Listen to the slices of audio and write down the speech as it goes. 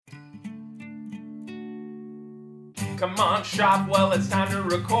Come on, shop, well, it's time to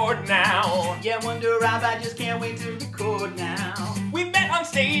record now. Yeah, Wonder Rob, I just can't wait to record now. We met on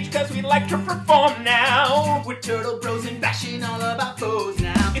stage cause we like to perform now. We're turtle bros and bashing all of our foes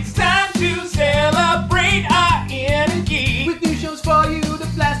now. It's time to celebrate our inner geek. With new shows for you to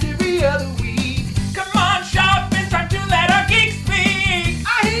blast every other week. Come on, shop, it's time to let our geeks speak.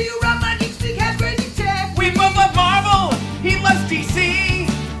 I hear you, Rob, my geek speak has crazy tech. We both love Marvel, he loves DC.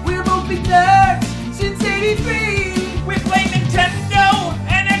 We're both big nerds since 83. We play Nintendo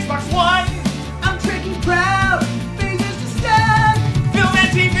and Xbox One. I'm Trekkie proud, phasers to stun. Film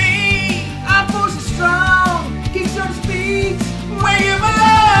and TV, Our force is strong, geek so to speak. where you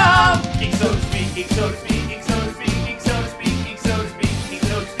belong. Geek so to speak, geek so to speak, geek so to speak, geek so to speak, geek so to speak,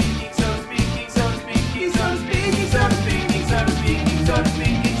 geek so to speak, geek so to speak, geek so to speak, geek so to speak, geek so to speak, geek so to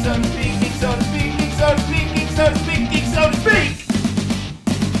speak, geek so to speak, geek so to speak, geek so to speak, geek so to speak, geek so to speak, geek so to speak.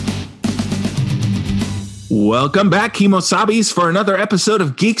 Welcome back, Kimosabis, for another episode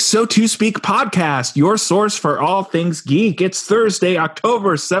of Geek So To Speak podcast, your source for all things geek. It's Thursday,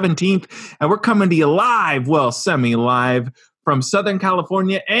 October 17th, and we're coming to you live, well, semi-live, from Southern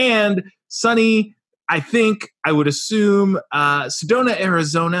California and sunny, I would assume, Sedona,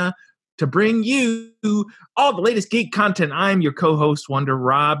 Arizona, to bring you all the latest geek content. I'm your co-host, Wonder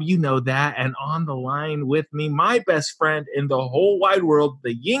Rob. You know that. And on the line with me, my best friend in the whole wide world,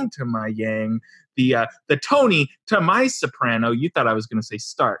 the yin to my yang, the Tony to my soprano. You thought I was going to say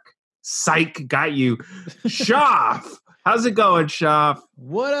Stark. Psych, got you. Schaff. How's it going, Schaff?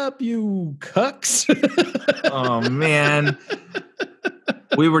 What up, you cucks? Oh, man.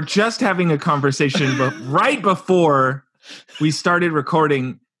 We were just having a conversation, but right before we started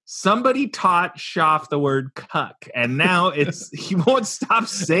recording, somebody taught Schaff the word cuck, and now he won't stop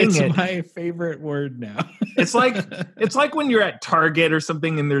saying it. It's my favorite word now. It's like when you're at Target or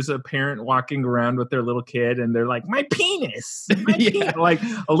something and there's a parent walking around with their little kid and they're like, my penis. Yeah. Like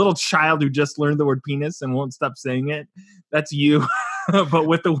a little child who just learned the word penis and won't stop saying it. That's you, but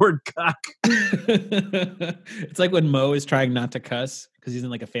with the word cuck. It's like when Mo is trying not to cuss because he's in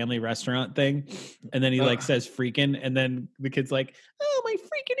like a family restaurant thing, and then he like says freaking, and then the kid's like, oh, my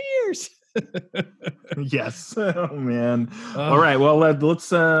freaking ears. Yes. Oh, man. All right. Well, let's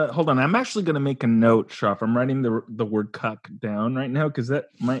hold on. I'm actually going to make a note, Schaff. I'm writing the word cuck down right now because that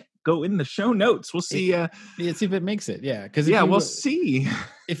might go in the show notes. We'll see. See if it makes it. Yeah. Because we'll see.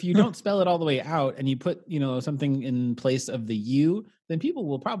 If you don't spell it all the way out and you put, something in place of the U, then people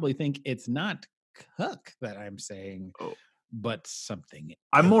will probably think it's not cuck that I'm saying. But something.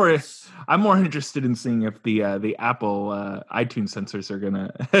 I'm more interested in seeing if the Apple iTunes censors are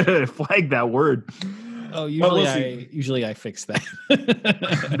gonna flag that word. Oh, usually I fix that.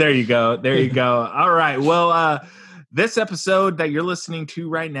 There you go. All right. Well, this episode that you're listening to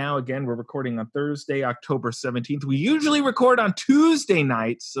right now, again, we're recording on Thursday, October 17th. We usually record on Tuesday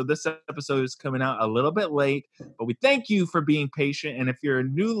nights, so this episode is coming out a little bit late. But we thank you for being patient, and if you're a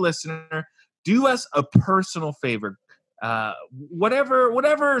new listener, do us a personal favor.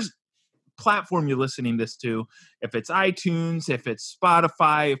 Whatever platform you're listening this to, if it's iTunes, if it's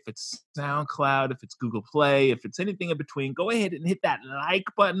Spotify, if it's SoundCloud, if it's Google Play, if it's anything in between, go ahead and hit that like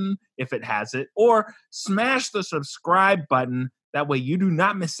button if it has it, or smash the subscribe button. That way you do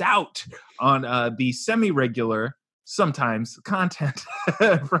not miss out on the semi-regular, sometimes, content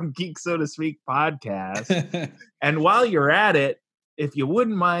from Geek So To Speak podcast. And while you're at it, if you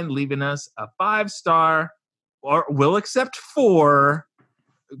wouldn't mind leaving us a 5-star, or we'll accept 4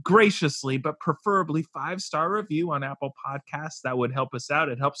 graciously, but preferably 5-star review on Apple Podcasts. That would help us out.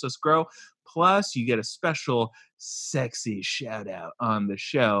 It helps us grow. Plus, you get a special sexy shout out on the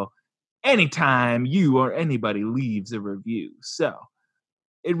show anytime you or anybody leaves a review. So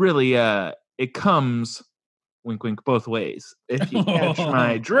it really, it comes, wink, wink, both ways, if you catch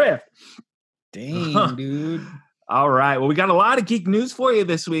my drift. Dang, dude. All right. Well, we got a lot of geek news for you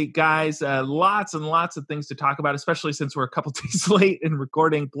this week, guys. Lots and lots of things to talk about, especially since we're a couple days late in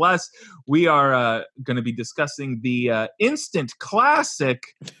recording. Plus, we are going to be discussing the instant classic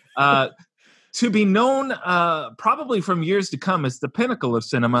to be known probably from years to come as the pinnacle of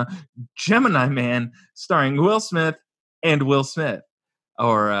cinema, Gemini Man, starring Will Smith and Will Smith,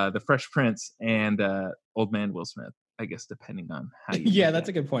 or The Fresh Prince and Old Man Will Smith, I guess, depending on how you Yeah, that's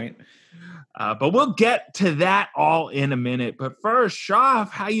a good point. But we'll get to that all in a minute. But first,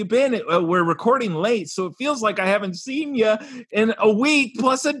 Schaff, how you been? We're recording late, so it feels like I haven't seen you in a week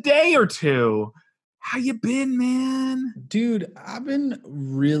plus a day or two. How you been, man? Dude, I've been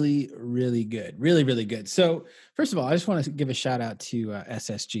really, really good. Really, really good. So first of all, I just want to give a shout out to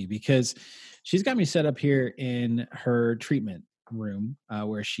SSG because she's got me set up here in her treatment room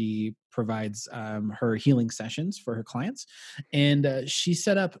where she provides her healing sessions for her clients. And she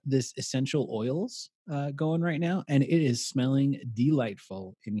set up this essential oils going right now, and it is smelling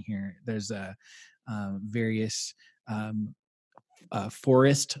delightful in here. There's various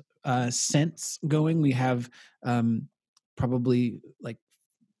forest scents going. We have probably like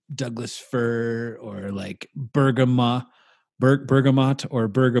Douglas fir or like bergamot or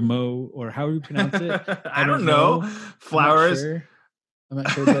bergamot or how do you pronounce it? I don't know. Flowers. I'm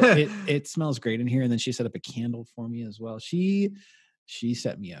not sure, but it smells great in here. And then she set up a candle for me as well. She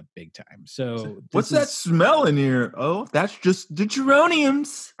set me up big time. So what's that smell in here? Oh, that's just the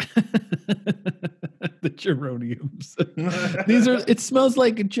geraniums. The geraniums. It smells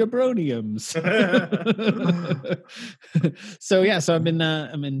like jabroniums. So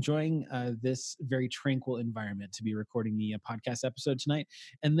I'm enjoying this very tranquil environment to be recording the podcast episode tonight.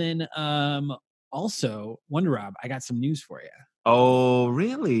 And then also, Wonder Rob, I got some news for you. Oh,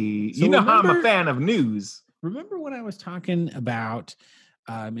 really? So you know how I'm a fan of news. Remember when I was talking about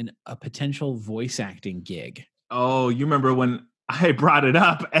a potential voice acting gig? Oh, you remember when I brought it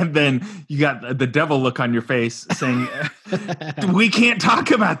up and then you got the devil look on your face saying, we can't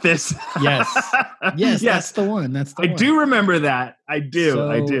talk about this. Yes, that's the one. I do remember that. I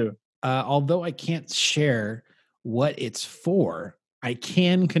do. Although I can't share what it's for, I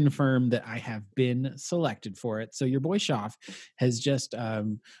can confirm that I have been selected for it. So your boy Shoff has just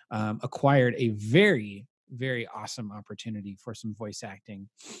acquired a very, very awesome opportunity for some voice acting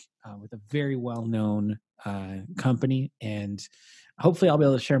with a very well-known company. And hopefully I'll be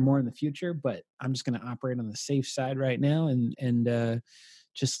able to share more in the future, but I'm just going to operate on the safe side right now and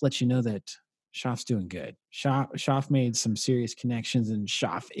just let you know that Shoff's doing good. Shoff made some serious connections, and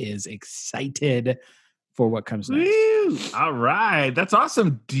Shoff is excited for what comes next. Woo! All right, that's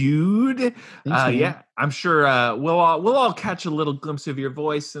awesome, dude. Thanks, yeah, I'm sure we'll all catch a little glimpse of your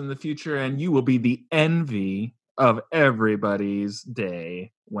voice in the future, and you will be the envy of everybody's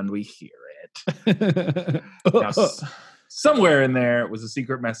day when we hear it. Now, somewhere in there was a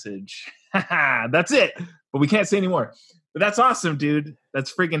secret message. That's it, but we can't say anymore. But that's awesome, dude.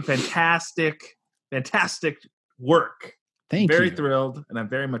 That's freaking fantastic work. Thank you. Very thrilled, and I'm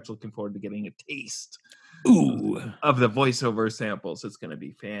very much looking forward to getting a taste of the voiceover samples. It's going to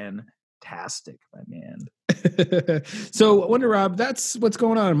be fantastic, my man. So, Wonder Rob, that's what's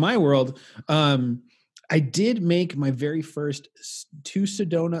going on in my world. I did make my very first from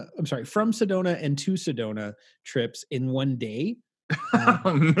Sedona and to Sedona trips in one day.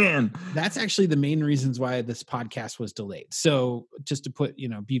 Oh man, that's actually the main reasons why this podcast was delayed. So, just to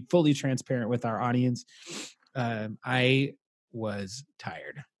be fully transparent with our audience, I was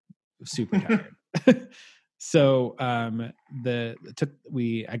tired, super tired. So I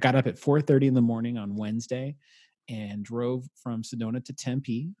got up at 4:30 in the morning on Wednesday and drove from Sedona to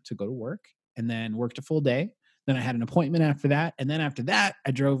Tempe to go to work, and then worked a full day. Then I had an appointment after that, and then after that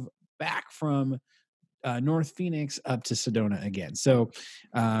I drove back from North Phoenix up to Sedona again. So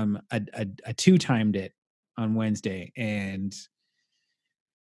I two-timed it on Wednesday, and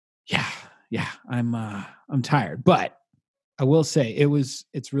yeah, I'm tired, but I will say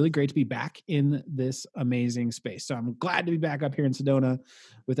it's really great to be back in this amazing space. So I'm glad to be back up here in Sedona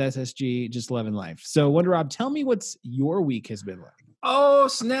with SSG, just loving life. So Wonder Rob, tell me what's your week has been like. Oh,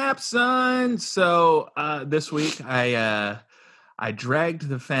 snap, son. So this week I dragged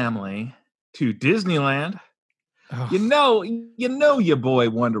the family to Disneyland. Oh. You know your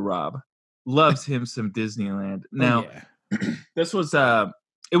boy Wonder Rob loves him some Disneyland. Now, this was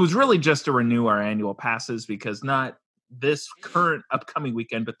it was really just to renew our annual passes, because not this current upcoming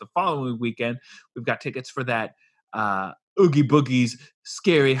weekend, but the following weekend, we've got tickets for that Oogie Boogie's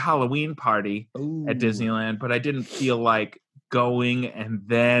scary Halloween party at Disneyland. But I didn't feel like going and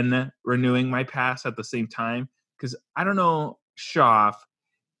then renewing my pass at the same time, because I don't know, Shoff,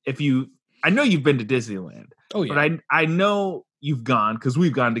 I know you've been to Disneyland. Oh yeah. But I know you've gone, because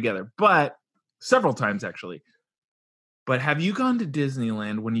we've gone together, but several times actually. But have you gone to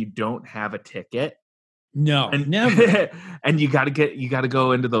Disneyland when you don't have a ticket? No, never. And you got to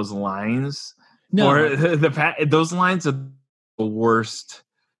go into those lines. No, or those lines are the worst.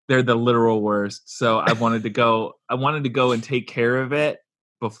 They're the literal worst. So I wanted to go and take care of it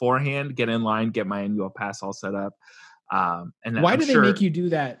beforehand, get in line, get my annual pass all set up. And why do they make you do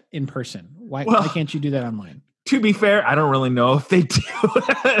that in person? Why can't you do that online? To be fair, I don't really know if they do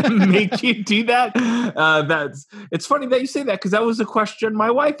make you do that. It's funny that you say that, because that was a question my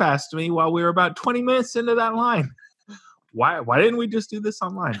wife asked me while we were about 20 minutes into that line. Why didn't we just do this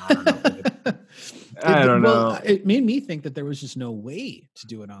online? I don't know. It made me think that there was just no way to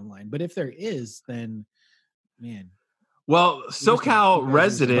do it online. But if there is, then man. Well, SoCal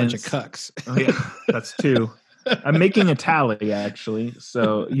residents. A bunch of cucks. Oh, yeah, that's two. I'm making a tally, actually.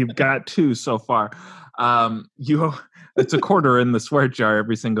 So you've got two so far. It's a quarter in the swear jar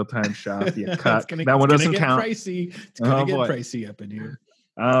every single time, Shop. You cut. That one doesn't count. Pricey. It's gonna get pricey up in here.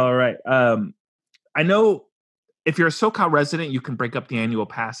 All right. I know if you're a SoCal resident, you can break up the annual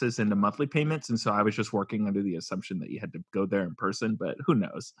passes into monthly payments. And so I was just working under the assumption that you had to go there in person, but who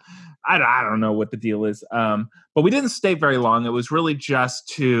knows? I don't know what the deal is. But we didn't stay very long. It was really just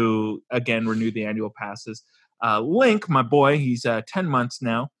to, again, renew the annual passes. Link, my boy, he's 10 months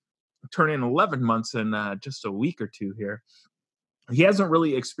now, turning 11 months in just a week or two here. He hasn't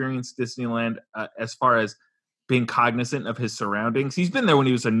really experienced Disneyland as far as being cognizant of his surroundings. He's been there when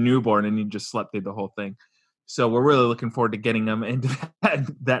he was a newborn and he just slept through the whole thing. So we're really looking forward to getting him into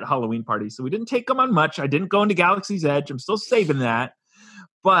that Halloween party. So we didn't take him on much. I didn't go into Galaxy's Edge. I'm still saving that.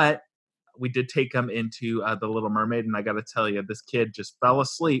 But we did take him into The Little Mermaid. And I got to tell you, this kid just fell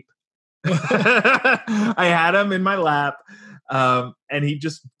asleep. I had him in my lap. And he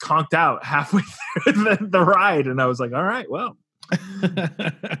just conked out halfway through the ride. And I was like, all right, well.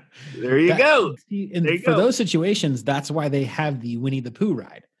 There you go. For those situations, that's why they have the Winnie the Pooh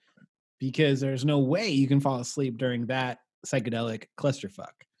ride. Because there's no way you can fall asleep during that psychedelic clusterfuck.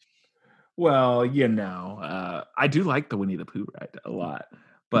 Well, I do like the Winnie the Pooh ride a lot,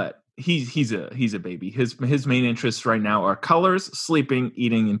 but he's a baby. His main interests right now are colors, sleeping,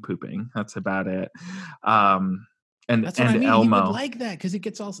 eating, and pooping. That's about it. And that's what I mean. Elmo. He would like that because it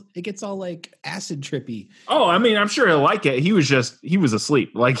gets all like acid trippy. Oh, I mean, I'm sure he'll like it. He was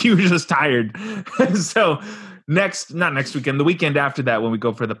asleep. Like he was just tired. So not next weekend, the weekend after that, when we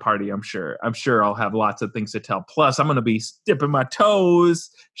go for the party, I'm sure I'll have lots of things to tell. Plus, I'm going to be dipping my toes,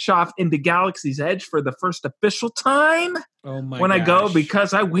 Shoff, into Galaxy's Edge for the first official time. Oh my! When I go,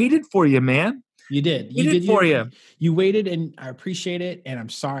 because I waited for you, man. You did. You waited, and I appreciate it. And I'm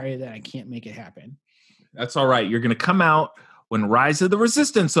sorry that I can't make it happen. That's all right. You're going to come out when Rise of the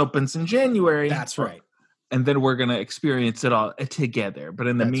Resistance opens in January. That's right. And then we're going to experience it all together. But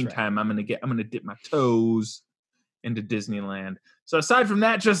in the meantime, right. I'm going to dip my toes into Disneyland. So aside from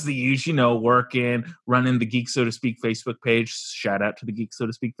that, just the usual, working, running the Geek So to Speak Facebook page. Shout out to the Geek So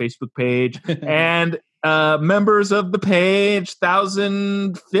to Speak Facebook page. And members of the page,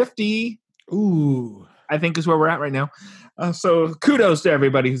 1,050. Ooh. I think is where we're at right now. So kudos to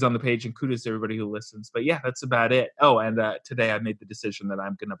everybody who's on the page and kudos to everybody who listens. But yeah, that's about it. Oh, and today I made the decision that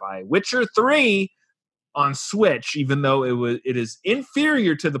I'm going to buy Witcher 3 on Switch, even though it is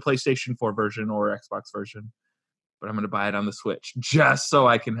inferior to the PlayStation 4 version or Xbox version. But I'm going to buy it on the Switch just so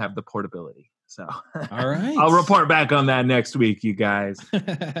I can have the portability. So all right. I'll report back on that next week, you guys.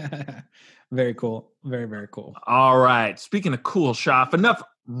 Very cool. Very, very cool. All right. Speaking of cool, Shoff, enough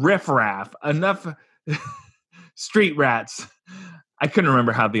riffraff, enough street rats. I couldn't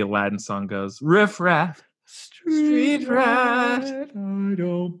remember how the Aladdin song goes. Riffraff, street rat. I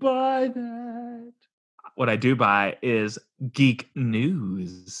don't buy that. What I do buy is geek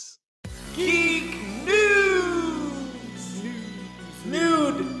news. Geek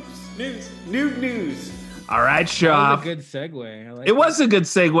news. All right, Shoff. That was a good segue. It was a good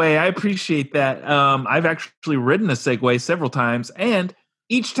segue. I appreciate that. I've actually ridden a Segway several times, and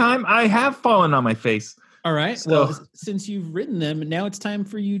each time I have fallen on my face. All right. So, well, since you've written them, now it's time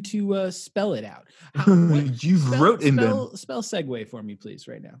for you to spell it out. You've written them. Spell Segway for me, please,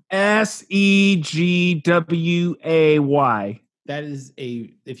 right now. Segway. That is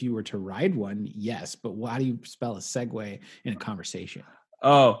if you were to ride one, yes. But how do you spell a Segway in a conversation?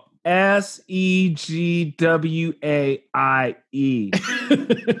 Oh, Segwaye.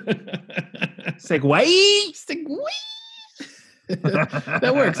 Segway.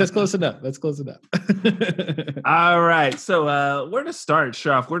 That works. That's close enough. All right. So where to start,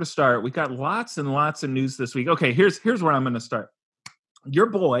 Shoff? Where to start? We got lots and lots of news this week. Okay, here's where I'm going to start. Your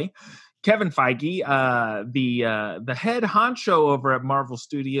boy, Kevin Feige, the head honcho over at Marvel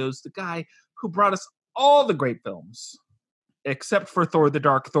Studios, the guy who brought us all the great films, except for Thor: The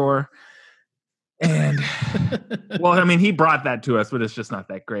Dark Thor. And, well, I mean, he brought that to us, but it's just not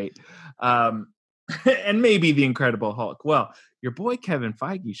that great. And maybe The Incredible Hulk. Well, your boy Kevin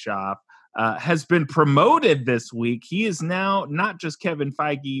Feige, Shop, has been promoted this week. He is now not just Kevin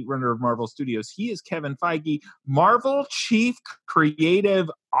Feige, runner of Marvel Studios. He is Kevin Feige, Marvel Chief Creative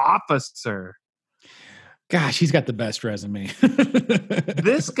Officer. Gosh, he's got the best resume.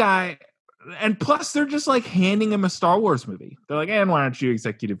 This guy, and plus they're just like handing him a Star Wars movie. They're like, and why don't you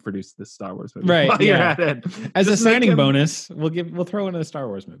executive produce this Star Wars movie? Right. While you're at it. As Just a make signing him- bonus, we'll throw in a Star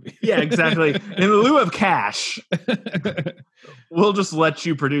Wars movie. Yeah, exactly. In lieu of cash. We'll just let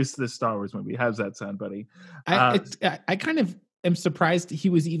you produce this Star Wars movie. How's that sound, buddy? I kind of am surprised he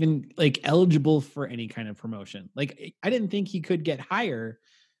was even like eligible for any kind of promotion. Like, I didn't think he could get higher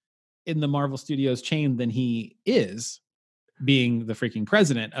in the Marvel Studios chain than he is, being the freaking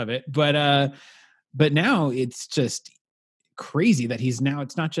president of it. But now it's just crazy that he's now,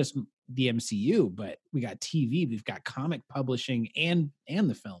 it's not just the MCU, but we got TV, we've got comic publishing and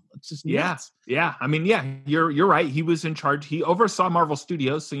the film. It's just nuts. Yeah. I mean, yeah, you're right. He was in charge. He oversaw Marvel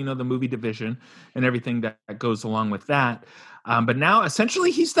Studios, so the movie division and everything that goes along with that. But now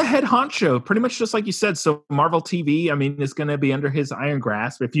essentially he's the head honcho, pretty much just like you said. So Marvel TV, I mean, is going to be under his iron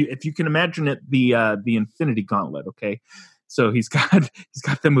grasp. If you can imagine it, the Infinity Gauntlet. Okay. So he's got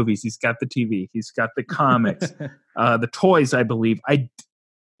the movies, he's got the TV, he's got the comics, the toys, I believe.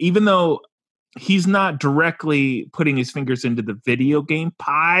 Even though he's not directly putting his fingers into the video game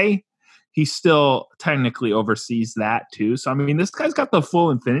pie, he still technically oversees that too. So, I mean, this guy's got the full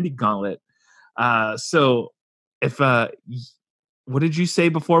Infinity Gauntlet. So if, what did you say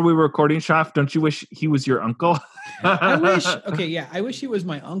before we were recording, Shaf? Don't you wish he was your uncle? I wish he was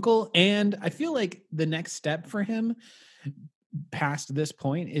my uncle. And I feel like the next step for him past this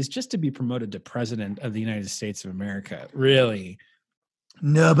point is just to be promoted to president of the United States of America. Really.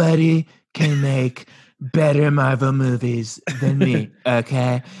 Nobody can make better Marvel movies than me,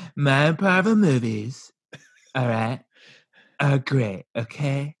 okay? My Marvel movies, all right, are great,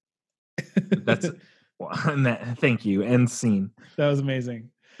 okay? Thank you, end scene. That was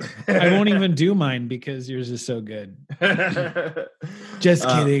amazing. I won't even do mine because yours is so good. Just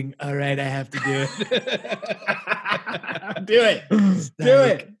kidding. All right, I have to do it. Do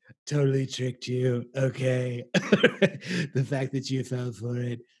it. Totally tricked you. Okay. The fact that you fell for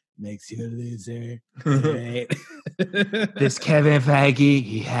it makes you a loser. Right? This Kevin Feige,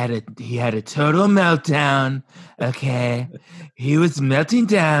 he had a total meltdown. Okay. He was melting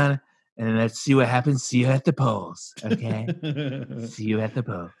down. And let's see what happens. See you at the polls. Okay. See you at the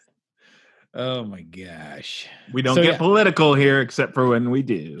polls. Oh my gosh. We don't get political here except for when we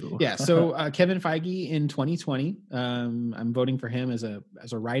do. Yeah. So Kevin Feige in 2020, I'm voting for him as a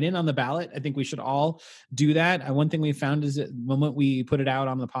write-in on the ballot. I think we should all do that. One thing we found is that the moment we put it out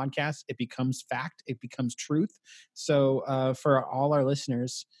on the podcast, it becomes fact. It becomes truth. So for all our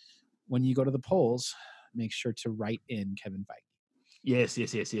listeners, when you go to the polls, make sure to write in Kevin Feige. Yes.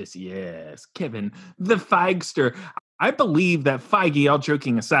 Kevin, the Feigster. I believe that Feige, all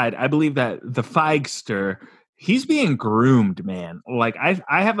joking aside, I believe that the Feigster, he's being groomed, man. Like, I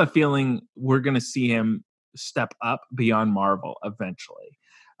have a feeling we're going to see him step up beyond Marvel eventually.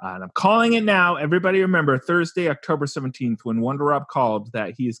 And I'm calling it now. Everybody remember Thursday, October 17th, when Wonder Rob called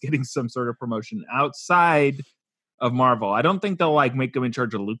that he is getting some sort of promotion outside of Marvel. I don't think they'll make him in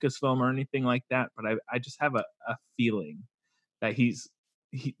charge of Lucasfilm or anything like that, but I just have a feeling that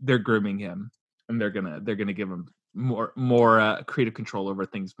they're grooming him and they're gonna give him more creative control over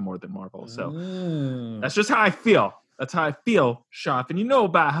things more than Marvel. So that's just how I feel. That's how I feel, Shaf. And you know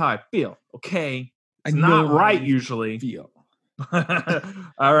about how I feel, okay? It's not right usually. Feel.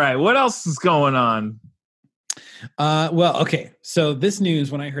 All right. What else is going on? Well, okay. So this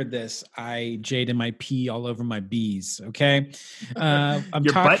news, when I heard this, I jaded my pee all over my bees. Okay.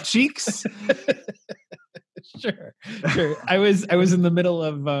 Your butt cheeks? Sure. I was in the middle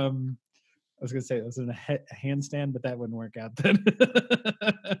of, I was going to say it was in a handstand, but that wouldn't work out then.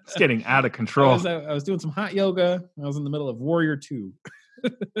 It's getting out of control. I was doing some hot yoga. I was in the middle of Warrior 2.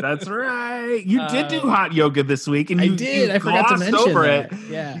 That's right. You did do hot yoga this week, and you did. I forgot to mention over that. it.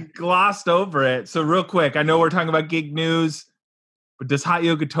 Yeah, you glossed over it. So real quick, I know we're talking about geek news, but does hot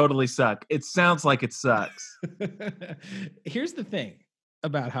yoga totally suck? It sounds like it sucks. Here's the thing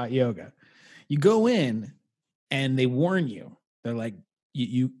about hot yoga: you go in, and they warn you. They're like,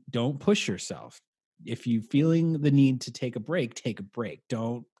 you don't push yourself. If you're feeling the need to take a break, take a break.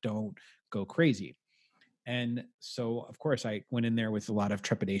 Don't go crazy. And so, of course, I went in there with a lot of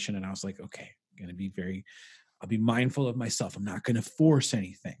trepidation, and I was like, okay, I'll be mindful of myself. I'm not going to force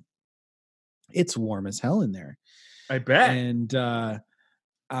anything. It's warm as hell in there. I bet. And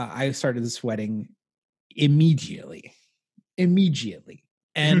I started sweating immediately. And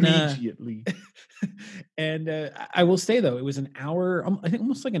immediately. And I will say, though, it was an hour, I think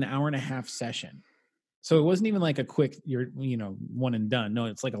almost like an hour and a half session. So it wasn't even like a quick, one and done. No,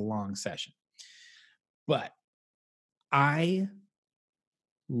 it's like a long session. But I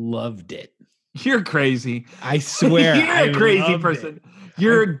loved it. You're crazy. I swear. You're a crazy person. I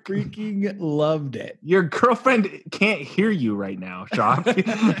freaking loved it. Your girlfriend can't hear you right now, Josh.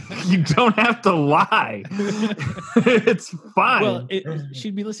 You don't have to lie. It's fine. Well,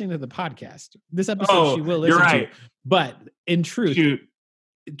 she'd be listening to the podcast. This episode, she will listen to. But in truth, Shoot.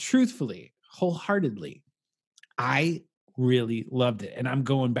 truthfully, wholeheartedly, I really loved it. And I'm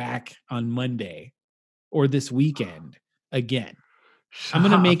going back on Monday or this weekend again. I'm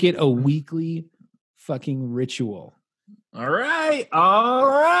going to make it a weekly fucking ritual. All right. All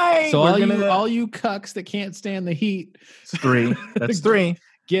right. So all you cucks that can't stand the heat. It's 3. That's 3.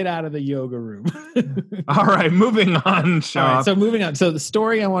 Get out of the yoga room. All right. Moving on, Sean. All right, so moving on. So the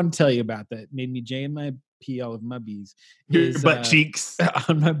story I want to tell you about that made me jay in my pee all of my bees. Your butt cheeks.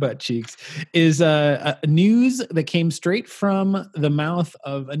 On my butt cheeks is news that came straight from the mouth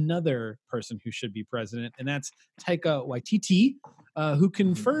of another person who should be president, and that's Taika Waititi, who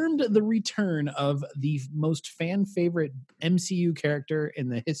confirmed the return of the most fan favorite MCU character in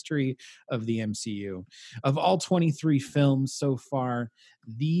the history of the MCU. Of all 23 films so far,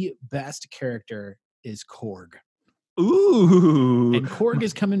 the best character is Korg. Ooh. And Korg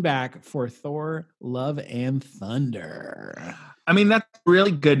is coming back for Thor: Love and Thunder. I mean, that's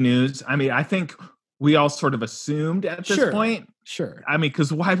really good news. I mean, I think we all sort of assumed at this point. Sure. I mean,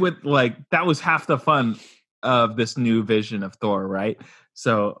 because why would, that was half the fun of this new vision of Thor, right?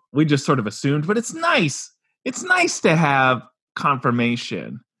 So we just sort of assumed, but it's nice. It's nice to have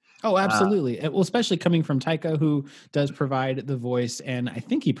confirmation. Oh, absolutely. Well, especially coming from Taika, who does provide the voice, and I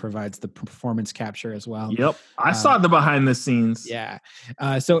think he provides the performance capture as well. Yep. I saw the behind the scenes. Yeah.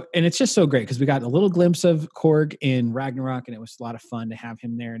 And it's just so great because we got a little glimpse of Korg in Ragnarok, and it was a lot of fun to have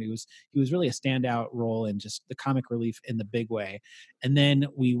him there. And he was really a standout role in just the comic relief in the big way. And then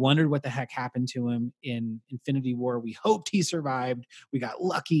we wondered what the heck happened to him in Infinity War. We hoped he survived. We got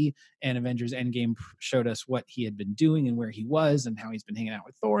lucky, and Avengers Endgame showed us what he had been doing and where he was and how he's been hanging out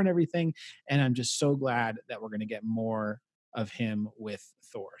with Thor and everything. And I'm just so glad that we're going to get more of him with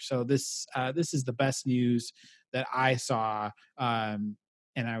Thor. So this is the best news that I saw, and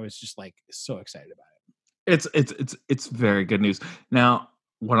I was just so excited about it. It's very good news. Now,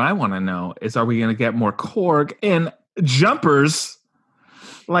 what I want to know is, are we going to get more Korg in jumpers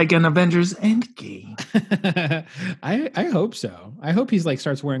like in Avengers Endgame? I hope so. I hope he's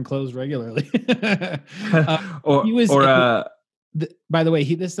starts wearing clothes regularly. By the way,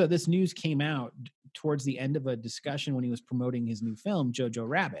 this news came out towards the end of a discussion when he was promoting his new film, Jojo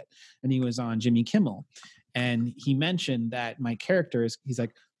Rabbit, and he was on Jimmy Kimmel, and he mentioned that my character is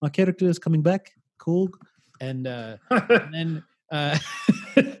coming back, Korg, and then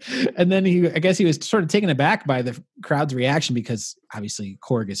and then I guess he was sort of taken aback by the crowd's reaction, because obviously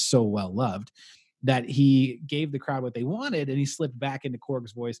Korg is so well loved that he gave the crowd what they wanted, and he slipped back into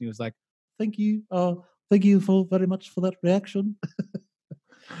Korg's voice, and he was like, "Thank you. Thank you very much for that reaction."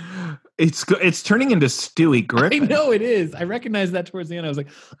 It's turning into Stewie Griffin. I know it is. I recognized that towards the end. I was like,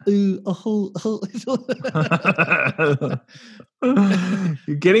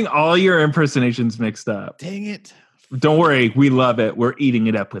 You're getting all your impersonations mixed up. Dang it. Don't worry. We love it. We're eating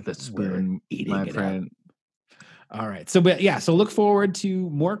it up with a spoon, my friend. All right. So look forward to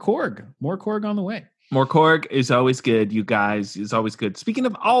more Korg on the way. More Korg is always good, you guys. Is always good. Speaking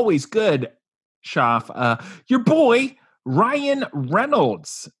of always good, Schaff, your boy, Ryan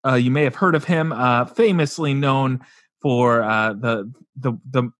Reynolds. You may have heard of him, famously known for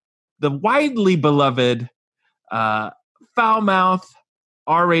the widely beloved foul-mouthed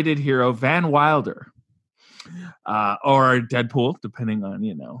R-rated hero Van Wilder, or Deadpool, depending on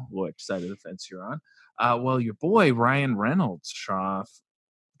which side of the fence you're on. Well, your boy Ryan Reynolds, Schaff,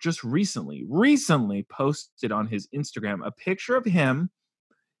 just recently posted on his Instagram a picture of him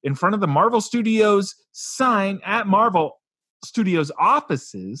in front of the Marvel Studios sign at Marvel Studios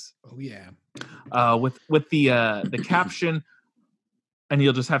offices. Oh yeah. With the caption, and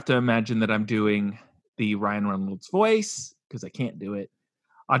you'll just have to imagine that I'm doing the Ryan Reynolds voice because I can't do it.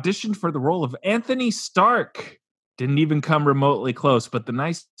 Auditioned for the role of Anthony Stark. Didn't even come remotely close, but the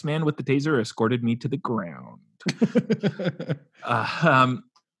nice man with the taser escorted me to the ground.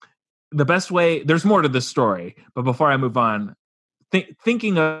 The best way, there's more to this story, but before I move on,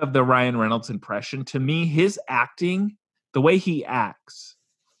 thinking of the Ryan Reynolds impression, to me, his acting, the way he acts,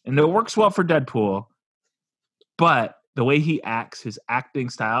 and it works well for Deadpool, but the way he acts, his acting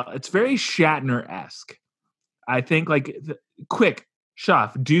style, it's very Shatner-esque. I think, quick,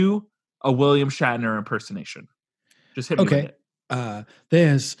 Schaff, do a William Shatner impersonation. Just hit me with it.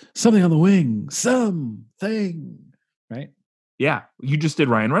 There's something on the wing. Something. Right? Yeah, you just did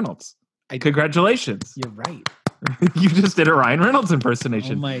Ryan Reynolds. Congratulations. You're right. You just did a Ryan Reynolds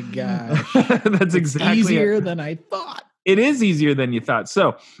impersonation. Oh my gosh. That's exactly easier than I thought. It is easier than you thought.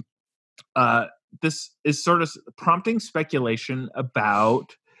 So this is sort of prompting speculation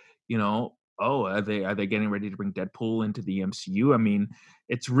about, are they getting ready to bring Deadpool into the MCU? I mean,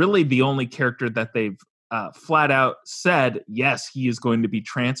 it's really the only character that they've flat out said, yes, he is going to be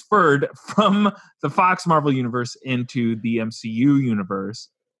transferred from the Fox Marvel universe into the MCU universe,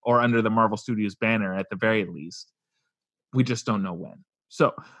 or under the Marvel Studios banner at the very least. We just don't know when.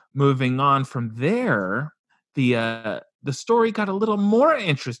 So moving on from there, the story got a little more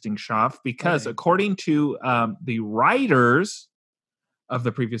interesting, Schaff, because according to the writers of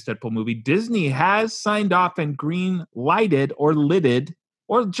the previous Deadpool movie, Disney has signed off and green lighted or lidded,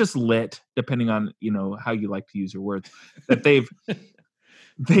 or just lit, depending on how you like to use your words, that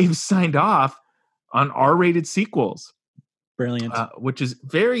they've signed off on R-rated sequels. Brilliant. Which is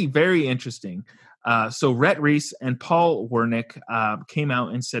very, very interesting. So Rhett Reese and Paul Wernick came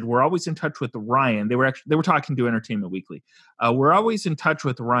out and said, we're always in touch with Ryan. They were talking to Entertainment Weekly. We're always in touch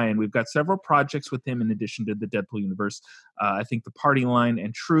with Ryan. We've got several projects with him in addition to the Deadpool universe. I think the party line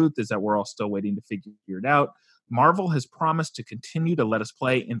and truth is that we're all still waiting to figure it out. Marvel has promised to continue to let us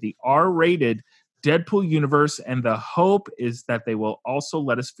play in the R-rated Deadpool universe, and the hope is that they will also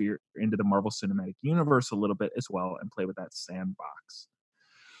let us veer into the Marvel Cinematic Universe a little bit as well and play with that sandbox.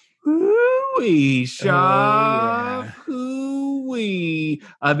 Hooey, Shaw. Hooey.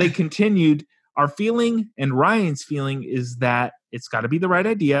 They continued, our feeling and Ryan's feeling is that it's got to be the right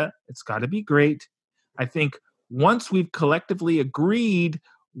idea. It's got to be great. I think once we've collectively agreed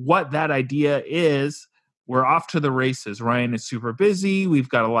what that idea is, we're off to the races. Ryan is super busy. We've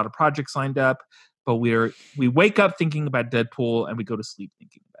got a lot of projects lined up, but we wake up thinking about Deadpool and we go to sleep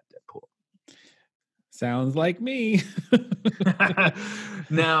thinking about Deadpool. Sounds like me.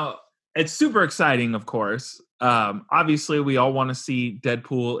 Now, it's super exciting, of course. Obviously, we all want to see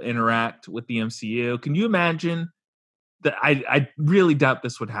Deadpool interact with the MCU. Can you imagine that? I really doubt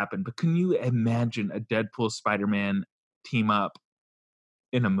this would happen, but can you imagine a Deadpool Spider-Man team up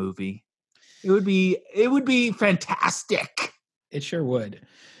in a movie? It would be fantastic. It sure would.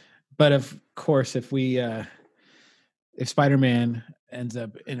 But of course, if Spider-Man ends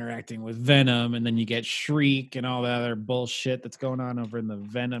up interacting with Venom, and then you get Shriek and all the other bullshit that's going on over in the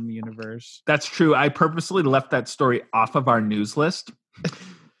Venom universe. That's true. I purposely left that story off of our news list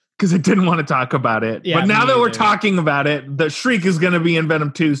because I didn't want to talk about it. Yeah, but now that we're talking about it, the Shriek is going to be in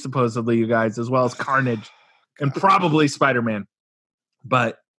Venom 2, supposedly, you guys, as well as Carnage and probably Spider-Man.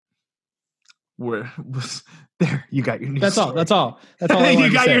 But we're there. You got your news. That's story. all. That's all.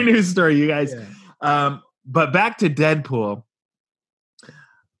 You got your news story, you guys. Yeah. But back to Deadpool.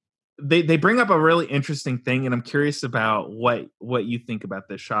 They bring up a really interesting thing, and I'm curious about what you think about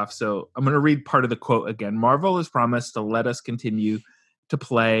this, Schaff. So I'm going to read part of the quote again. Marvel has promised to let us continue to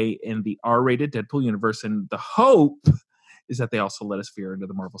play in the R-rated Deadpool universe, and the hope is that they also let us veer into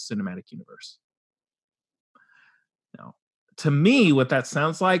the Marvel Cinematic Universe. Now, to me, what that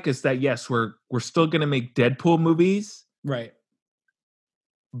sounds like is that, yes, we're still going to make Deadpool movies. Right.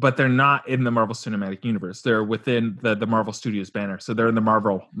 But they're not in the Marvel Cinematic Universe. They're within the Marvel Studios banner. So they're in the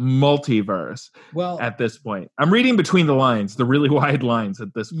Marvel multiverse at this point. I'm reading between the lines, the really wide lines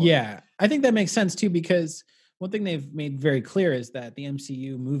at this point. Yeah, I think that makes sense too, because one thing they've made very clear is that the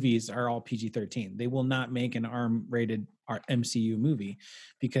MCU movies are all PG-13. They will not make an R-rated MCU movie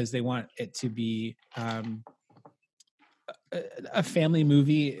because they want it to be a family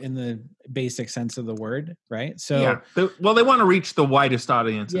movie in the basic sense of the word, right? So, yeah. They want to reach the widest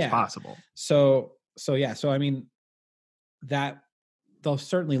audience as possible. So I mean, that they'll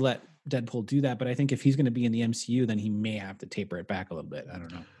certainly let Deadpool do that, but I think if he's going to be in the MCU, then he may have to taper it back a little bit. I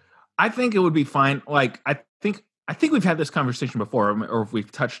don't know. I think it would be fine. Like, I think we've had this conversation before, or if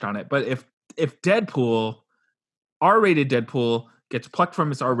we've touched on it. But if Deadpool, R-rated Deadpool, gets plucked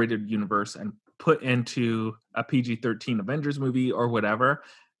from its R-rated universe and put into a PG-13 Avengers movie or whatever,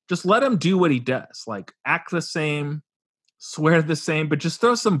 just let him do what he does. Like, act the same, swear the same, but just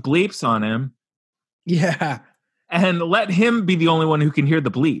throw some bleeps on him. Yeah. And let him be the only one who can hear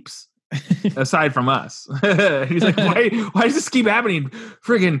the bleeps, aside from us. He's like, why does this keep happening?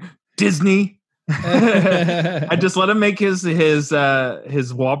 Friggin' Disney. I just let him make his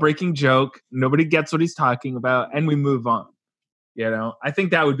wall-breaking joke. Nobody gets what he's talking about, and we move on. I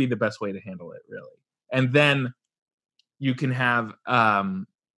think that would be the best way to handle it, really. And then you can have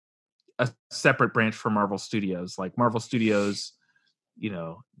a separate branch for Marvel Studios, like Marvel Studios,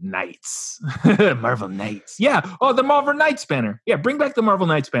 Knights. Marvel Knights. Yeah. Oh, the Marvel Knights banner. Yeah, bring back the Marvel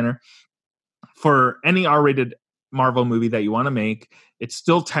Knights banner for any R-rated Marvel movie that you want to make. It's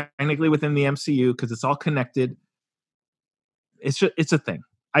still technically within the MCU because it's all connected. It's a thing.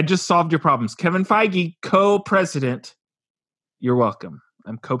 I just solved your problems. Kevin Feige, co-president. You're welcome.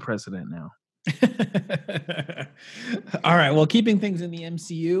 I'm co-president now. All right. Well, keeping things in the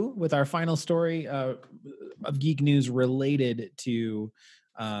MCU with our final story of geek news related to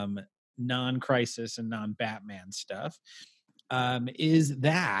non-Crisis and non-Batman stuff, is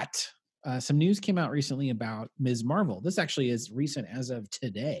that some news came out recently about Ms. Marvel. This actually is recent as of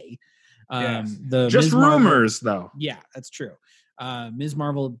today. The Just Ms. Marvel- rumors, though. Yeah, that's true. Ms.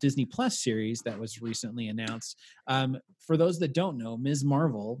 Marvel Disney Plus series that was recently announced. For those that don't know, Ms.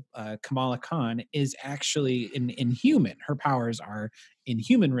 Marvel, Kamala Khan, is actually an Inhuman. Her powers are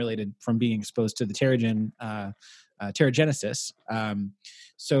Inhuman related from being exposed to the Terrigenesis.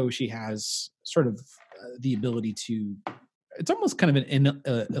 So she has sort of the ability to. It's almost kind of an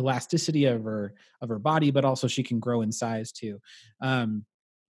elasticity of her body, but also she can grow in size too.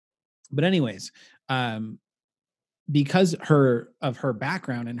 But anyways, because of her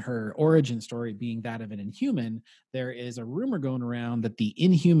background and her origin story being that of an Inhuman, there is a rumor going around that the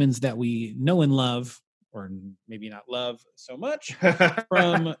Inhumans that we know and love, or maybe not love so much,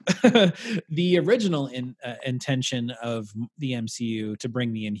 from the original intention of the MCU to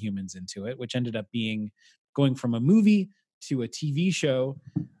bring the Inhumans into it, which ended up being going from a movie to a TV show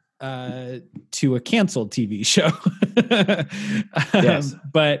to a canceled TV show. Yes.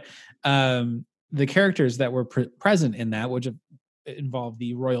 But the characters that were present in that, which involved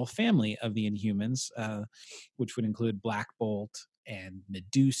the royal family of the Inhumans, which would include Black Bolt and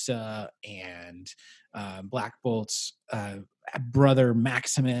Medusa and Black Bolt's brother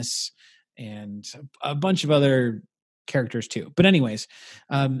Maximus and a bunch of other characters too. But anyways,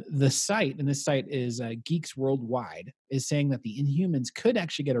 the site, and this site is Geeks Worldwide, is saying that the Inhumans could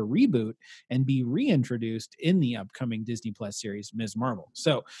actually get a reboot and be reintroduced in the upcoming Disney Plus series Ms. Marvel.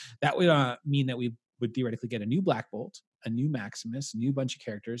 So that would mean that we would theoretically get a new Black Bolt, a new Maximus, a new bunch of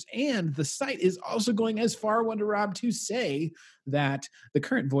characters. And the site is also going as far, Wonder Rob, to say that the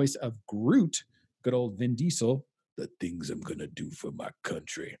current voice of Groot, good old Vin Diesel, the things I'm going to do for my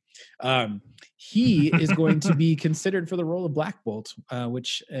country. He is going to be considered for the role of Black Bolt,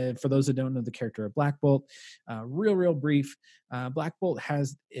 which for those that don't know the character of Black Bolt, real brief, Black Bolt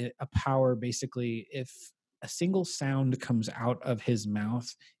has a power. Basically, if a single sound comes out of his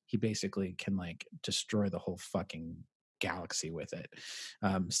mouth, he basically can like destroy the whole fucking galaxy with it.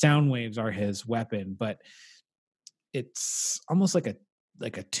 Sound waves are his weapon, but it's almost like a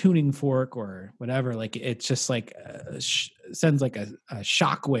tuning fork or whatever. Like it's just like sends like a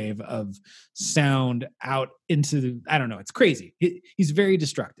shockwave of sound out into I don't know. It's crazy. He's very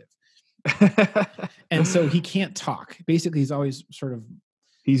destructive. And so he can't talk. Basically, he's always sort of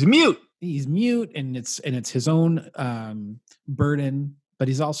he's mute. He's mute, and it's his own burden. But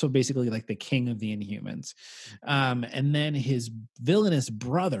he's also basically like the king of the Inhumans. And then his villainous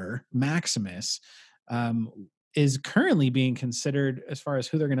brother Maximus is currently being considered, as far as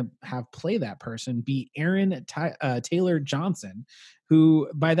who they're going to have play that person, be Aaron Taylor Johnson, who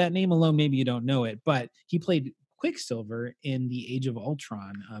by that name alone, maybe you don't know it, but he played Quicksilver in the Age of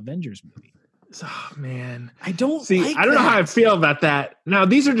Ultron Avengers movie. Oh man, I don't see. like I don't know how I feel about that. Now,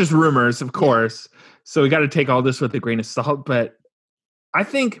 these are just rumors, of course, so we got to take all this with a grain of salt. But I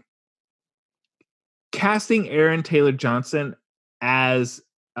think casting Aaron Taylor Johnson as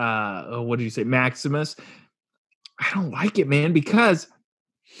what did you say, Maximus? I don't like it, man, because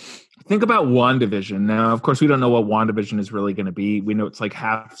think about WandaVision. Now, of course, we don't know what WandaVision is really going to be. We know it's like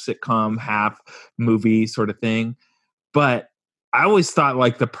half sitcom, half movie sort of thing. But I always thought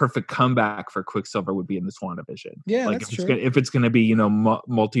like the perfect comeback for Quicksilver would be in this WandaVision. Yeah, like that's if it's going to be,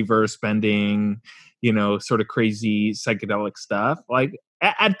 multiverse spending, sort of crazy psychedelic stuff, like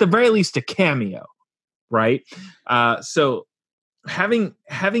at the very least a cameo, right? So having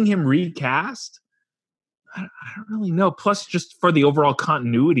him recast, I don't really know. Plus, just for the overall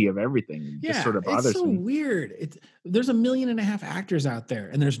continuity of everything, just sort of bothers it's so me. weird. There's 1.5 million actors out there,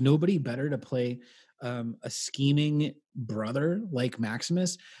 and there's nobody better to play a scheming brother like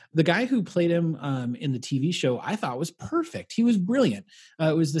Maximus. The guy who played him in the TV show, I thought was perfect. He was brilliant.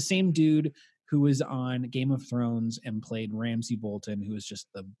 It was the same dude who was on Game of Thrones and played Ramsay Bolton, who was just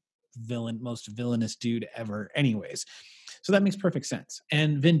the most villainous dude ever. Anyways. So that makes perfect sense.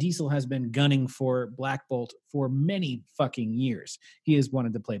 And Vin Diesel has been gunning for Black Bolt for many fucking years. He has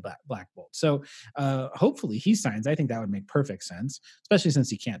wanted to play Black Bolt. So hopefully he signs. I think that would make perfect sense, especially since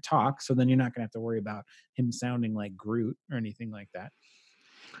he can't talk. So then you're not going to have to worry about him sounding like Groot or anything like that.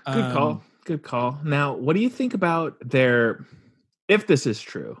 Good call. Good call. Now, what do you think about if this is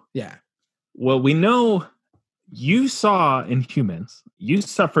true? Yeah. Well, we know you saw Inhumans. You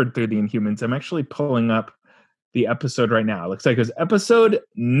suffered through the Inhumans. I'm actually pulling up the episode right now. It looks like it was episode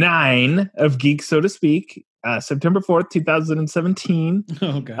 9 of Geek, so to speak, September 4th, 2017.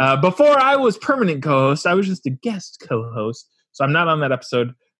 Oh, God. Before I was permanent co-host, I was just a guest co-host. So I'm not on that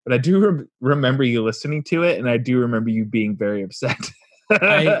episode, but I do remember you listening to it, and I do remember you being very upset.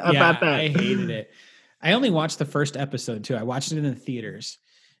 about that. I hated it. I only watched the first episode too. I watched it in the theaters.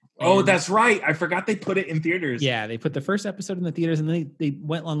 Oh, And- that's right. I forgot they put it in theaters. Yeah, they put the first episode in the theaters and they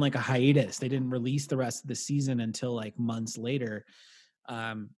went on like a hiatus. They didn't release the rest of the season until like months later.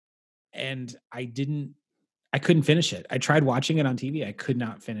 And I couldn't finish it. I tried watching it on TV. I could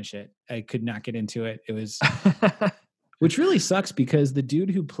not finish it. I could not get into it. It was, which really sucks because the dude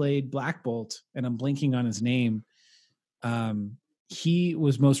who played Black Bolt, and I'm blinking on his name, he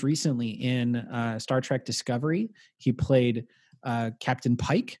was most recently in Star Trek Discovery. He played Captain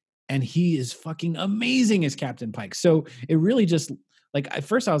Pike, and he is fucking amazing as Captain Pike. So it really just like at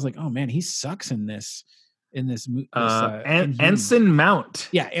first I was like, oh man, he sucks in this. Ensign Mount.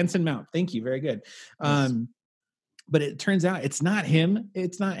 Yeah, Ensign Mount. Thank you. Very good. Yes. But it turns out it's not him.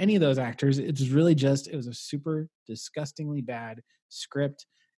 It's not any of those actors. It's really just, it was a super disgustingly bad script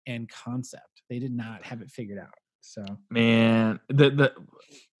and concept. They did not have it figured out. So, man,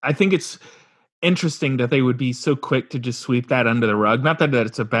 I think it's interesting that they would be so quick to just sweep that under the rug. Not that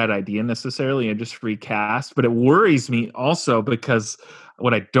it's a bad idea necessarily and just recast, but it worries me also because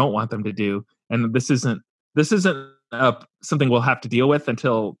what I don't want them to do, and this isn't something we'll have to deal with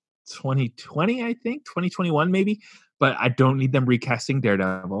until 2020, I think 2021 maybe, but I don't need them recasting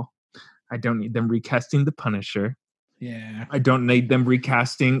Daredevil. I don't need them recasting the Punisher. yeah. I don't need them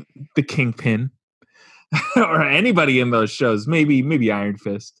recasting the Kingpin or anybody in those shows. Maybe Iron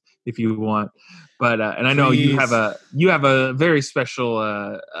Fist if you want, but and I know you have a very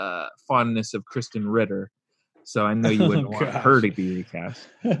special fondness of Kristen Ritter, so I know you wouldn't want her to be recast.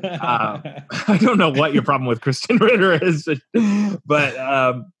 I don't know what your problem with Kristen Ritter is,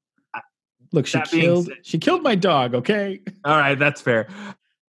 but look, she killed my dog. Okay. All right. That's fair.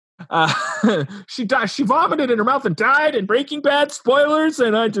 She died. She vomited in her mouth and died in Breaking Bad. Spoilers.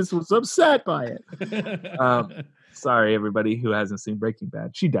 And I just was upset by it. Sorry, everybody who hasn't seen Breaking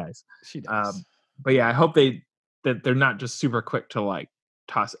Bad. She dies. But yeah, I hope that they're not just super quick to like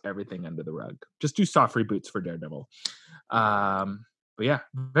toss everything under the rug. Just do soft reboots for Daredevil. But yeah,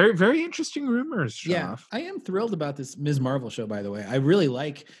 very, very interesting rumors. Yeah, I am thrilled about this Ms. Marvel show, by the way. I really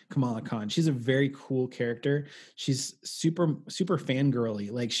like Kamala Khan. She's a very cool character. She's super, super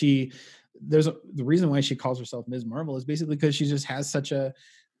fangirly. Like the reason why she calls herself Ms. Marvel is basically because she just has such a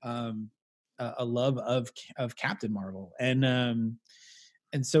love of Captain Marvel. And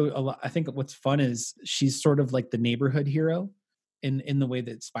so I think what's fun is she's sort of like the neighborhood hero in the way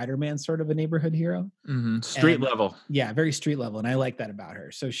that Spider-Man's sort of a neighborhood hero. Mm-hmm. Street level. Yeah, very street level. And I like that about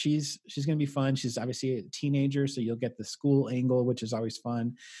her. So she's going to be fun. She's obviously a teenager, so you'll get the school angle, which is always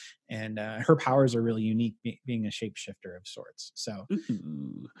fun. And her powers are really unique, being a shapeshifter of sorts. So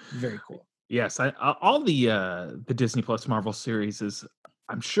very cool. Yes, all the Disney Plus Marvel series is,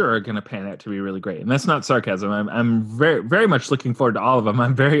 I'm sure, are going to pan out to be really great. And that's not sarcasm. I'm very, very much looking forward to all of them.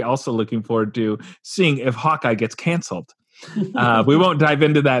 I'm very also looking forward to seeing if Hawkeye gets canceled. We won't dive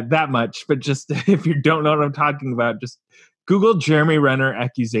into that much, but just if you don't know what I'm talking about, just Google Jeremy Renner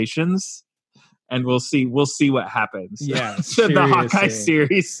accusations and we'll see what happens. Yeah. So the Hawkeye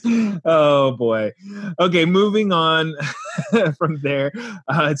series. Oh boy. Okay, moving on from there.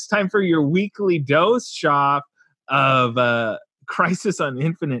 It's time for your weekly dose shop of Crisis on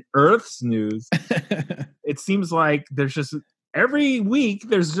Infinite Earths news. It seems like there's just every week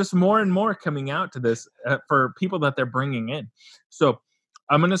there's just more and more coming out to this for people that they're bringing in. So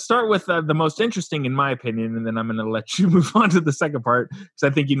I'm going to start with the most interesting, in my opinion, and then I'm going to let you move on to the second part because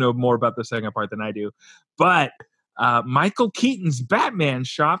I think you know more about the second part than I do. But Michael Keaton's Batman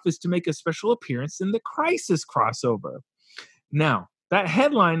shop is to make a special appearance in the Crisis crossover. Now, that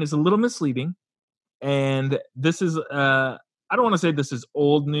headline is a little misleading, and this is I don't want to say this is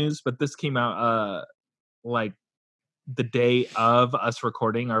old news, but this came out like the day of us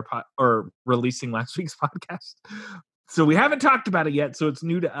recording or releasing last week's podcast. So we haven't talked about it yet, so it's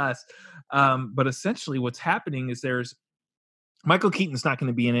new to us. But essentially what's happening is there's Michael Keaton's not going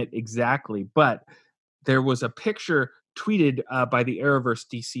to be in it exactly, but there was a picture tweeted by the Arrowverse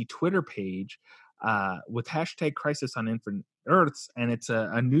DC Twitter page with hashtag Crisis on Infinite Earths, and it's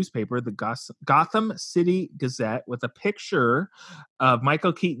a newspaper, the Gotham City Gazette, with a picture of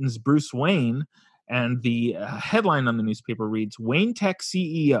Michael Keaton's Bruce Wayne. And the headline on the newspaper reads, Wayne Tech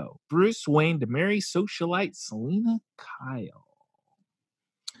CEO, Bruce Wayne to marry socialite Selena Kyle.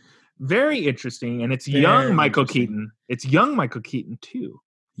 Very interesting. And it's young Michael Keaton. It's young Michael Keaton, too.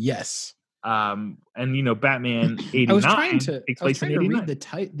 Yes. And, you know, Batman 89 I was trying to read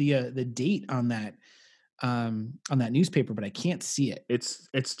the date on that newspaper, but I can't see it.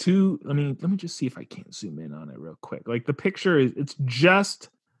 It's too, let me just see if I can't zoom in on it real quick. Like the picture is, it's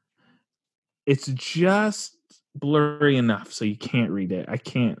just blurry enough so you can't read it. I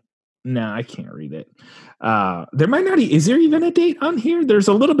can't read it. There might not. Is there even a date on here? There's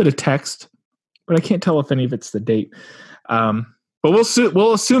a little bit of text, but I can't tell if any of it's the date. But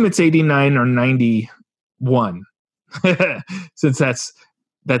we'll assume it's 89 or 91, since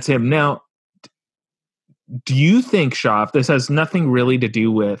that's him. Now, do you think, Shaw, if this has nothing really to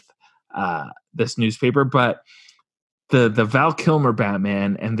do with this newspaper, but the Val Kilmer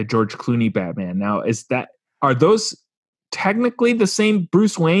Batman and the George Clooney Batman, now are those technically the same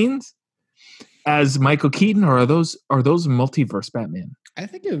Bruce Waynes as Michael Keaton, or are those multiverse Batman? I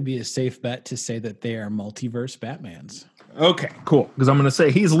think it would be a safe bet to say that they are multiverse Batmans. Okay, cool. Because I'm going to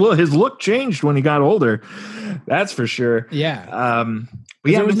say his look changed when he got older. That's for sure. Yeah.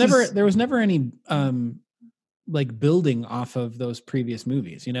 But yeah, there was never any like building off of those previous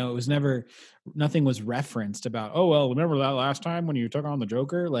movies. You know, nothing was referenced about, oh, well, remember that last time when you took on the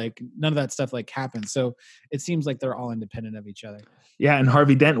Joker? Like none of that stuff like happened. So it seems like they're all independent of each other. Yeah. And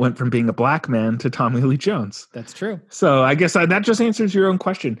Harvey Dent went from being a black man to Tommy Lee Jones. That's true. So I guess that just answers your own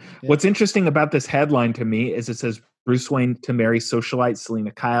question. Yeah. What's interesting about this headline to me is it says Bruce Wayne to marry socialite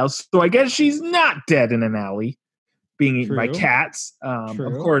Selena Kyle. So I guess she's not dead in an alley being eaten by cats. Of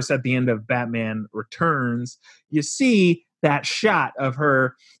course, at the end of Batman Returns, you see that shot of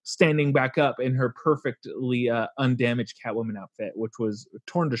her standing back up in her perfectly undamaged Catwoman outfit, which was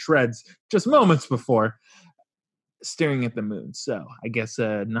torn to shreds just moments before, staring at the moon. So I guess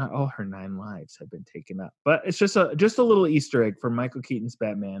not all her 9 lives have been taken up, but it's just a little Easter egg for Michael Keaton's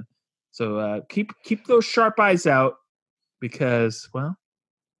Batman. So keep those sharp eyes out, because, well,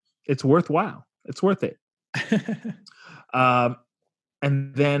 it's worthwhile. It's worth it.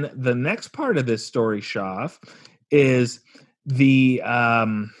 And then the next part of this story, Shav, is the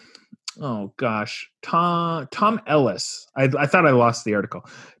Tom Ellis. I thought I lost the article.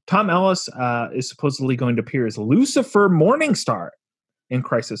 Tom Ellis is supposedly going to appear as Lucifer Morningstar in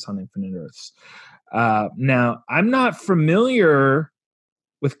Crisis on Infinite Earths. Now, I'm not familiar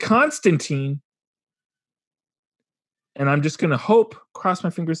with Constantine, and I'm just going to cross my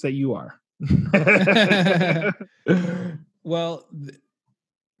fingers that you are. Well,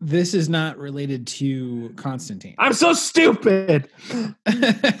 this is not related to Constantine. I'm so stupid. Dang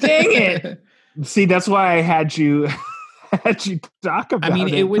it. See, that's why I had you talk about it. I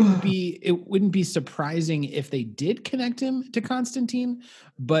mean, it wouldn't be surprising if they did connect him to Constantine,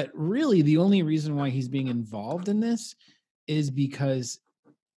 but really the only reason why he's being involved in this is because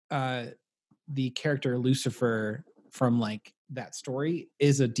the character Lucifer from like that story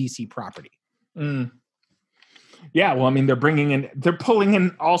is a DC property. Mm. Yeah, well, I mean, they're pulling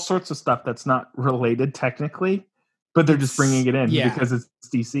in all sorts of stuff that's not related technically, but they're just bringing it in because it's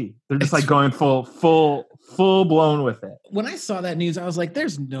DC. They're just like going full blown with it. When I saw that news, I was like,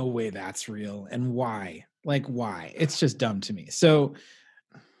 "There's no way that's real." And why? Like, why? It's just dumb to me. So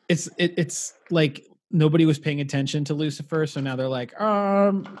it's like nobody was paying attention to Lucifer, so now they're like,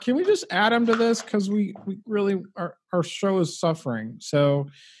 can we just add him to this, because we really our show is suffering. So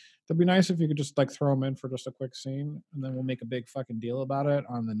it'd be nice if you could just like throw him in for just a quick scene, and then we'll make a big fucking deal about it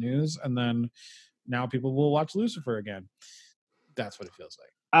on the news, and then now people will watch Lucifer again. That's what it feels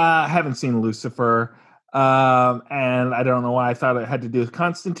like. I haven't seen Lucifer, and I don't know why I thought it had to do with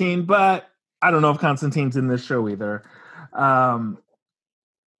Constantine, but I don't know if Constantine's in this show either.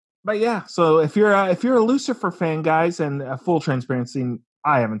 But yeah, so if you're a Lucifer fan, guys, and full transparency,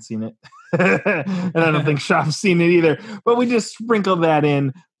 I haven't seen it, and I don't think Shop's seen it either. But we just sprinkled that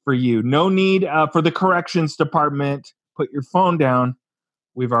in for you. No need for the corrections department. Put your phone down.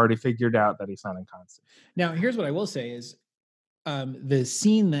 We've already figured out that he's not in Constantine. Now, here's what I will say is the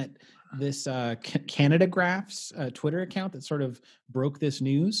scene that this Canada Graphs Twitter account that sort of broke this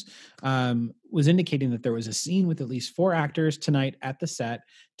news was indicating that there was a scene with at least 4 actors tonight at the set: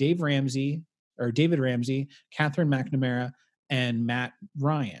 David Ramsey, Catherine McNamara, and Matt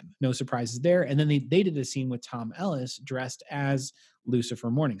Ryan. No surprises there. And then they did a scene with Tom Ellis dressed as Lucifer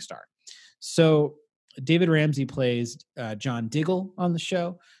Morningstar. So David Ramsey plays John Diggle on the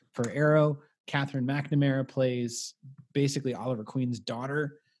show for Arrow. Catherine McNamara plays basically Oliver Queen's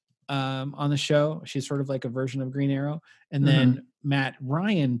daughter on the show. She's sort of like a version of Green Arrow. And then Matt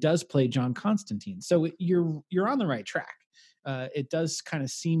Ryan does play John Constantine. So you're on the right track. It does kind of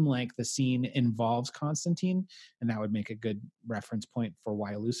seem like the scene involves Constantine, and that would make a good reference point for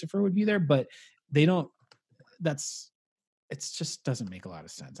why Lucifer would be there. But they don't. It just doesn't make a lot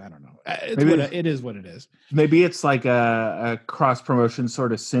of sense. I don't know. It is what it is. Maybe it's like a cross promotion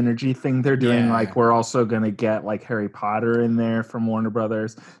sort of synergy thing they're doing. Yeah. Like we're also going to get like Harry Potter in there from Warner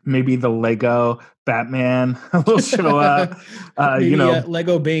Brothers. Maybe the Lego Batman will show up. Maybe,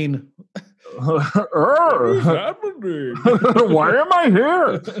 Lego Bane. happening? Why am I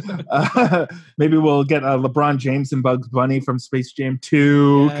here? Maybe we'll get LeBron James and Bugs Bunny from Space Jam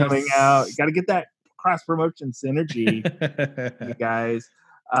 2 coming out. Got to get that cross promotion synergy, you guys.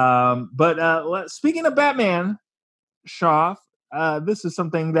 But speaking of Batman, Shaw, this is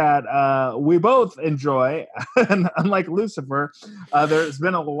something that we both enjoy. And unlike Lucifer, there's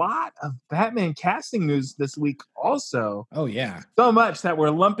been a lot of Batman casting news this week also. Oh, yeah. So much that we're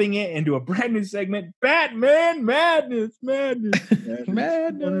lumping it into a brand new segment, Batman Madness. Madness.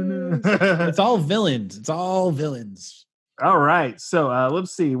 It's all villains. It's all villains. All right. So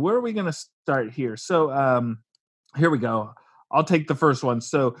let's see. Where are we going to start here? So here we go. I'll take the first one.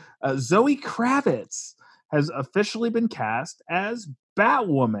 So Zoe Kravitz has officially been cast as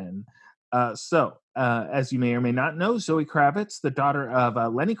Batwoman. As you may or may not know, Zoe Kravitz, the daughter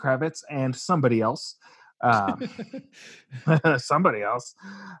of Lenny Kravitz and somebody else. Somebody else.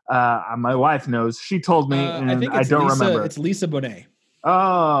 My wife knows. She told me, and I don't remember. It's Lisa Bonet.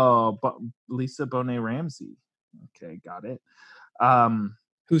 Oh, but Lisa Bonet Ramsey. Okay, got it.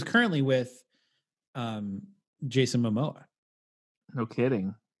 Who's currently with Jason Momoa. No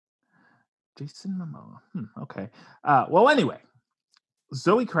kidding. Jason Momoa. Okay. Well, anyway,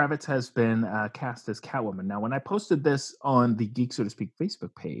 Zoe Kravitz has been cast as Catwoman. Now, when I posted this on the Geek So to Speak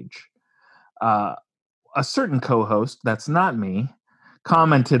Facebook page, a certain co-host, that's not me,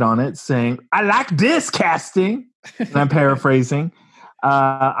 commented on it saying, "I like this casting." And I'm paraphrasing.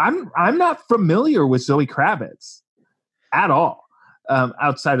 I'm not familiar with Zoe Kravitz at all,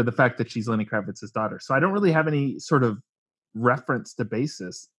 outside of the fact that she's Lenny Kravitz's daughter. So I don't really have any sort of reference to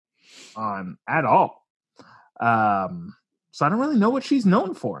basis on at all. So I don't really know what she's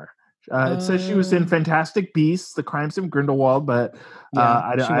known for. It says she was in Fantastic Beasts, The Crimes of Grindelwald, but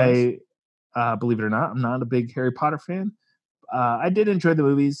I believe it or not, I'm not a big Harry Potter fan. I did enjoy the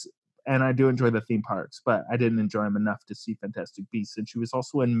movies, and I do enjoy the theme parks, but I didn't enjoy them enough to see Fantastic Beasts. And she was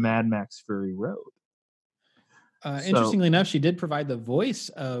also in Mad Max Fury Road. Interestingly enough, she did provide the voice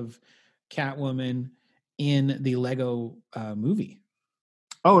of Catwoman in the Lego movie.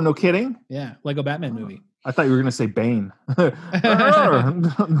 Oh, no kidding? Yeah, Lego Batman movie. I thought you were going to say Bane. The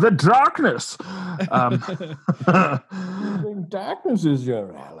darkness. Darkness is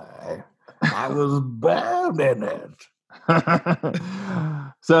your ally. I was bound in it.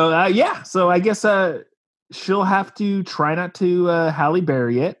 So I guess she'll have to try not to Halle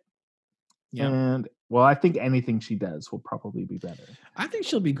Berry it. Yeah. And well, I think anything she does will probably be better. I think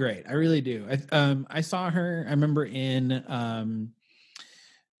she'll be great. I really do. I saw her. I remember in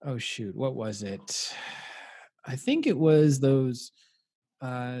oh shoot, what was it? I think it was those.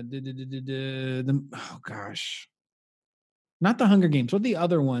 Oh gosh, not the Hunger Games. What are the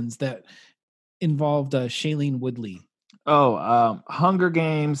other ones that involved Shailene Woodley? Oh, Hunger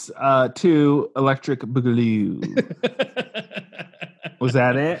Games 2, Electric Boogaloo. Was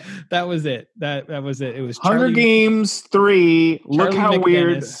that it? That was it. That was it. It was Hunger Games 3. Look how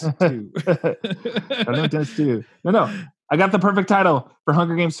weird. 2. No. I got the perfect title for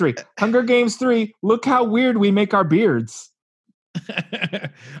Hunger Games 3. Hunger Games 3. Look how weird we make our beards.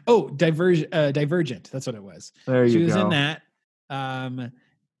 Divergent. That's what it was. There you go. She was in that. I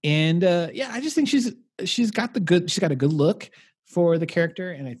just think she's got a good look for the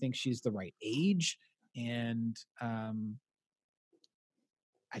character, and I think she's the right age. And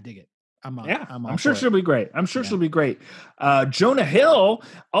I dig it. I'm sure she'll be great. She'll be great. Jonah Hill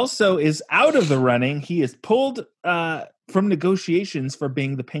also is out of the running. He is pulled from negotiations for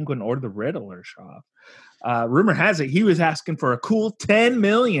being the Penguin or the Riddler. Shaw. Rumor has it he was asking for a cool $10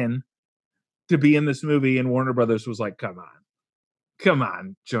 million to be in this movie, and Warner Brothers was like, "Come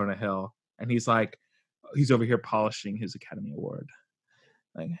on, Jonah Hill," and he's over here polishing his Academy Award.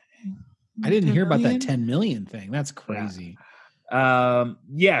 Like, I didn't hear about that 10 million thing. That's crazy. So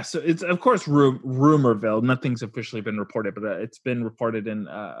it's of course rumorville. Nothing's officially been reported, but it's been reported in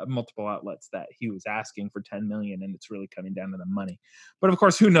multiple outlets that he was asking for 10 million, and it's really coming down to the money. But of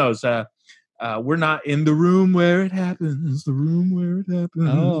course, who knows? We're not in the room where it happens. The room where it happens.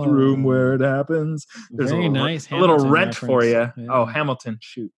 Oh. The room where it happens. There's Very a nice little Hamilton rent reference. for you. Yeah. Oh, Hamilton!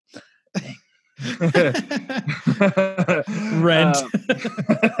 Shoot. Rent.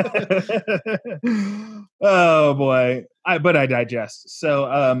 Oh boy, I digest. So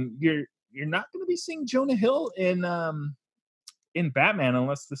you're not going to be seeing Jonah Hill in Batman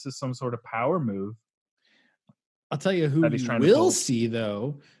unless this is some sort of power move. I'll tell you who you will see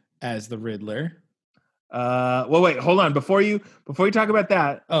though as the Riddler. Well, wait, hold on. Before you talk about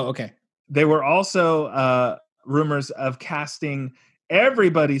that. Oh, okay. There were also rumors of casting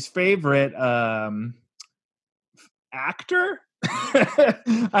everybody's favorite actor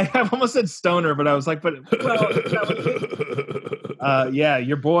I have almost said stoner, but I was like, yeah,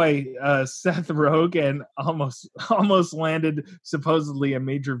 your boy Seth Rogen almost landed supposedly a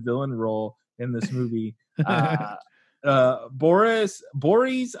major villain role in this movie. Boris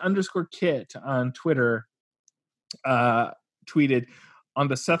 _Kit on Twitter tweeted, on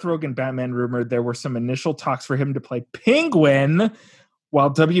the Seth Rogen Batman rumor, there were some initial talks for him to play Penguin,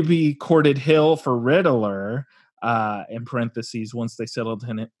 while WB courted Hill for Riddler. In parentheses, once they settled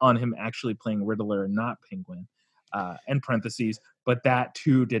on him actually playing Riddler and not Penguin. In parentheses, but that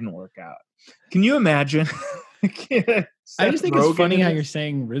too didn't work out. Can you imagine? I just think it's funny how you're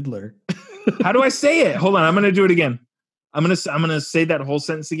saying Riddler. How do I say it? Hold on, I'm going to do it again. I'm gonna say that whole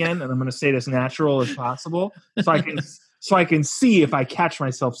sentence again, and I'm gonna say it as natural as possible, so I can see if I catch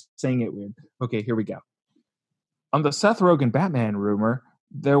myself saying it weird. Okay, here we go. On the Seth Rogen Batman rumor,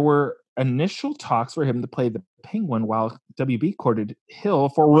 there were initial talks for him to play the Penguin, while WB courted Hill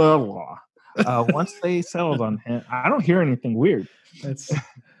for Riddler. Once they settled on him, I don't hear anything weird. That's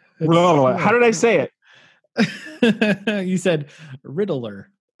how did I say it? You said Riddler.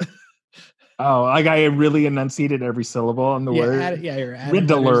 Oh, like I really enunciated every syllable on the word. You're adding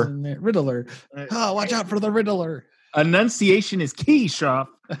Riddler. Riddler. Oh, watch out for the Riddler. Enunciation is key, Shaw.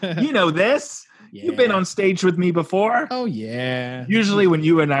 You know this. Yeah. You've been on stage with me before. Oh, yeah. Usually when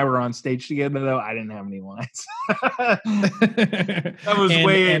you and I were on stage together, though, I didn't have any lines. That was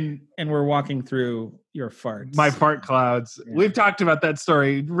and we're walking through your farts. My fart clouds. Yeah. We've talked about that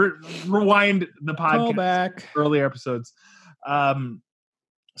story. Rewind the podcast. Call back. Earlier episodes.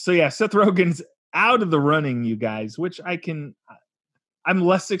 So, yeah, Seth Rogen's out of the running, you guys, which I'm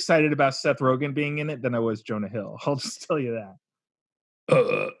less excited about Seth Rogen being in it than I was Jonah Hill. I'll just tell you that.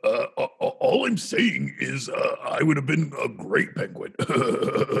 All I'm saying is I would have been a great Penguin.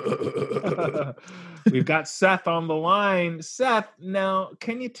 We've got Seth on the line. Seth, now,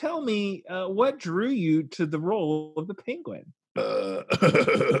 can you tell me what drew you to the role of the Penguin? I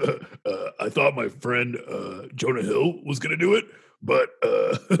thought my friend Jonah Hill was going to do it, but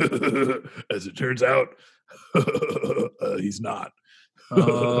as it turns out, he's not.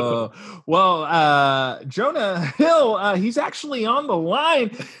 Well, Jonah Hill, he's actually on the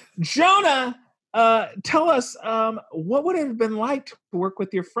line. Jonah, tell us, what would it have been like to work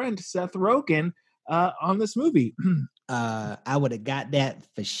with your friend Seth Rogen on this movie? I would have got that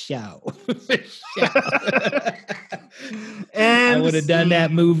for sure. And I would have done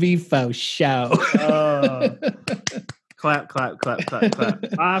that movie for sure. Clap, clap, clap, clap, clap.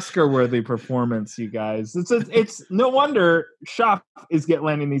 Oscar-worthy performance, you guys. It's no wonder Schaff is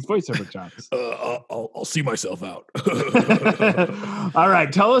landing these voiceover jobs. I'll see myself out. All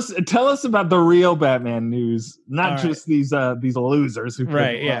right, tell us about the real Batman news, not just these losers who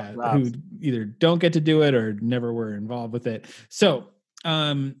who either don't get to do it or never were involved with it. So,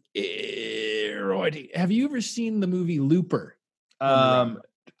 Roy, have you ever seen the movie Looper? I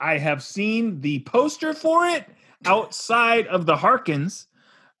have seen the poster for it outside of the Harkins,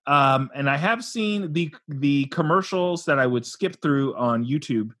 and I have seen the commercials that I would skip through on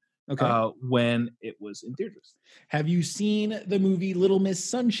YouTube when it was in theaters. Have you seen the movie Little Miss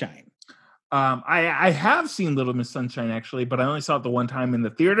Sunshine? I have seen Little Miss Sunshine, actually, but I only saw it the one time in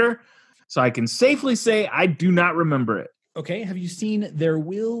the theater, so I can safely say I do not remember it. Okay, have you seen There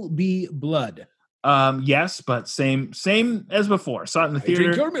Will Be Blood? Yes, but same as before. Saw it in the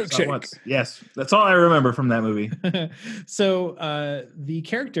theater. Drink your milkshake. Yes, that's all I remember from that movie. So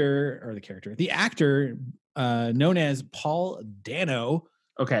the actor known as Paul Dano,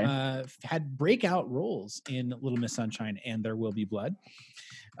 had breakout roles in Little Miss Sunshine and There Will Be Blood,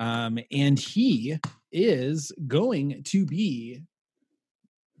 and he is going to be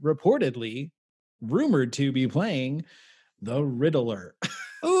reportedly rumored to be playing the Riddler.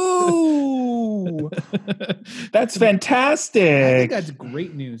 Ooh, that's fantastic. I think that's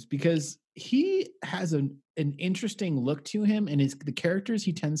great news because he has an interesting look to him, and the characters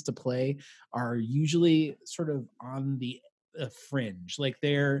he tends to play are usually sort of on the fringe. Like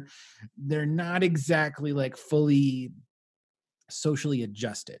they're not exactly like fully socially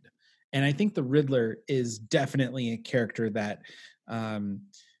adjusted. And I think the Riddler is definitely a character that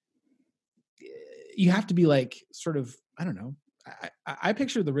you have to be like sort of, I don't know. I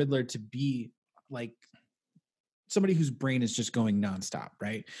picture the Riddler to be like somebody whose brain is just going nonstop,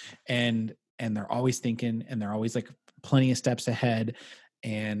 right? And they're always thinking, and they're always like plenty of steps ahead,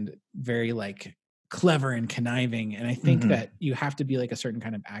 and very like clever and conniving. And I think that you have to be like a certain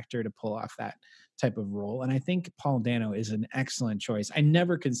kind of actor to pull off that type of role. And I think Paul Dano is an excellent choice. I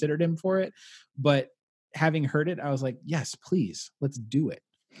never considered him for it, but having heard it, I was like, yes, please, let's do it.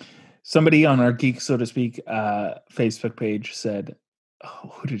 Somebody on our Geek, so to speak, Facebook page said,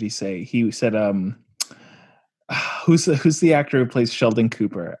 oh, who did he say? He said, who's the actor who plays Sheldon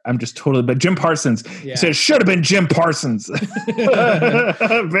Cooper? I'm just totally, but Jim Parsons. Yeah. He said, should have been Jim Parsons.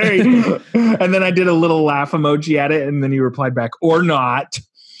 Very. And then I did a little laugh emoji at it, and then he replied back, or not.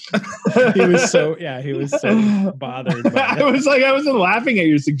 he was so bothered by it. I wasn't laughing at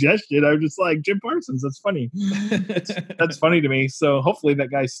your suggestion. I was just like, Jim Parsons, that's funny. That's funny to me. So hopefully that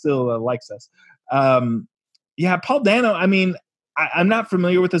guy still likes us. Yeah, Paul Dano, I mean, I'm not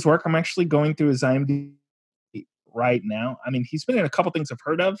familiar with his work. I'm actually going through his IMDb right now. I mean, he's been in a couple things I've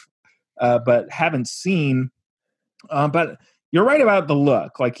heard of, but haven't seen. But you're right about the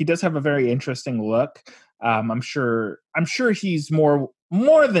look. Like, he does have a very interesting look. I'm sure he's more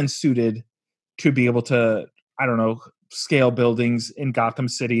than suited to be able to, I don't know, scale buildings in Gotham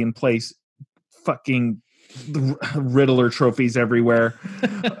City and place fucking Riddler trophies everywhere.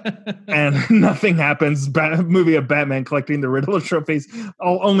 And nothing happens. Movie of Batman collecting the Riddler trophies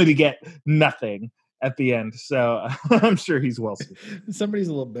only to get nothing at the end. So I'm sure he's well suited. Somebody's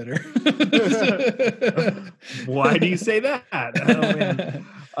a little bitter. Why do you say that? Oh, man.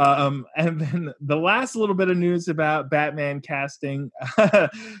 And then the last little bit of news about Batman casting.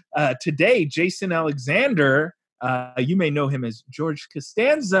 Today, Jason Alexander, you may know him as George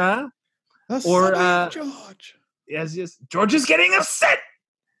Costanza, George. Yes, George is getting upset.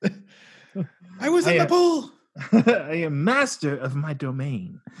 I was in the pool. I am master of my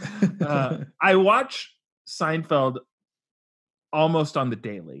domain. I watch Seinfeld almost on the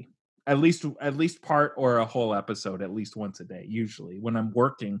daily. At least part or a whole episode at least once a day, usually when I'm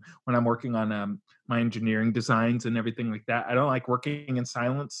working on my engineering designs and everything like that. I don't like working in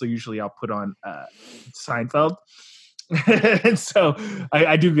silence, so usually I'll put on Seinfeld. And so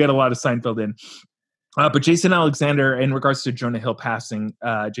I do get a lot of Seinfeld in. But Jason Alexander, in regards to Jonah Hill passing,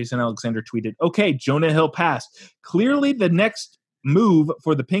 Jason Alexander tweeted, "Okay, Jonah Hill passed. Clearly the next move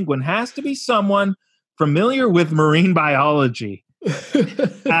for the Penguin has to be someone familiar with marine biology."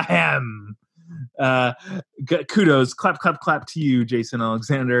 Ahem. Kudos, clap to you, Jason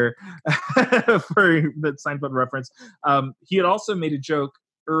Alexander, for the Seinfeld reference. He had also made a joke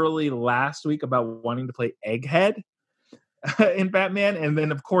early last week about wanting to play Egghead in Batman, and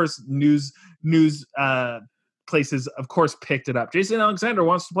then of course news places of course picked it up. Jason Alexander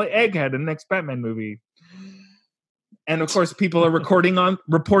wants to play Egghead in the next Batman movie. And of course, people are reporting on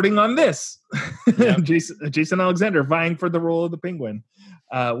this. Yep. Jason Alexander vying for the role of the Penguin,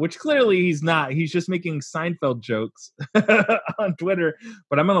 which clearly he's not. He's just making Seinfeld jokes on Twitter.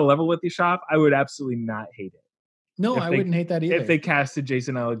 But I'm on a level with you, Shop. I would absolutely not hate it. No, I wouldn't hate that either. If they casted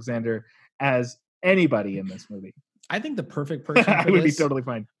Jason Alexander as anybody in this movie, I think the perfect person for I would be totally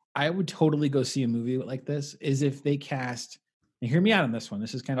fine. I would totally go see a movie like this. Is if they cast. And hear me out on this one.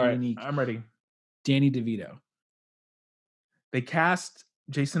 This is kind of unique. I'm ready. Danny DeVito. They cast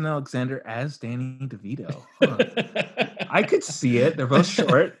Jason Alexander as Danny DeVito. Huh. I could see it. They're both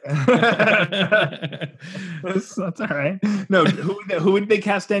short. That's all right. No, who would they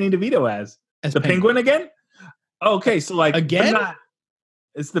cast Danny DeVito as? As the Penguin again? Oh, okay, so like again?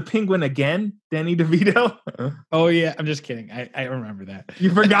 Is the Penguin again Danny DeVito? Oh yeah, I'm just kidding. I remember that. You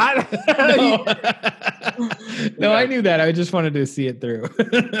forgot? No, I knew that. I just wanted to see it through.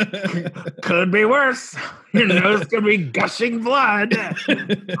 Could be worse. Your nose could be gushing blood.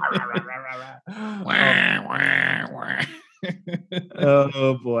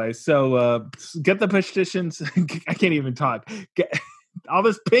 Oh boy. So get the petitions. I can't even talk. All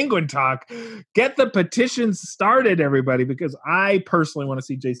this Penguin talk. Get the petitions started, everybody, because I personally want to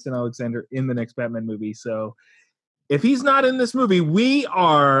see Jason Alexander in the next Batman movie. So if he's not in this movie, we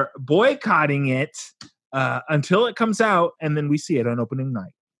are boycotting it until it comes out, and then we see it on opening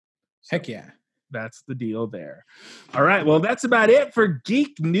night. So heck yeah. That's the deal there. All right. Well, that's about it for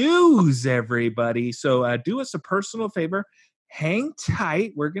Geek News, everybody. So do us a personal favor. Hang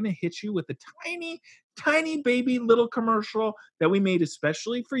tight. We're going to hit you with a tiny baby little commercial that we made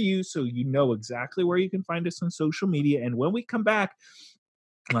especially for you, so you know exactly where you can find us on social media. And when we come back,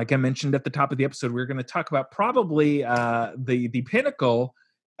 like I mentioned at the top of the episode, we're going to talk about probably the pinnacle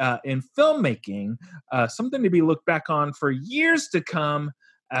in filmmaking, something to be looked back on for years to come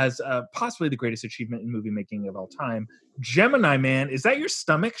as possibly the greatest achievement in movie making of all time. Gemini Man, is that your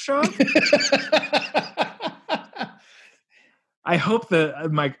stomach, Sean? I hope the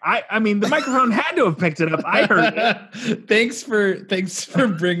mic. I mean, the microphone had to have picked it up. I heard it. Thanks for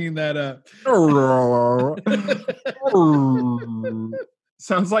bringing that up.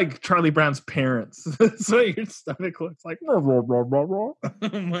 Sounds like Charlie Brown's parents. That's what your stomach looks like. Oh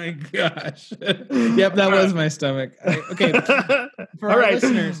my gosh. Yep, that was my stomach. Okay. For All our right.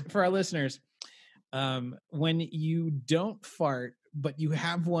 listeners, when you don't fart, but you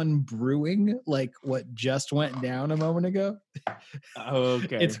have one brewing, like what just went down a moment ago,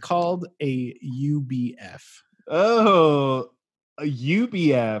 Okay. it's called a UBF. Oh, a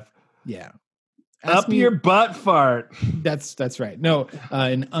UBF. Yeah. Up your butt fart. That's right. No,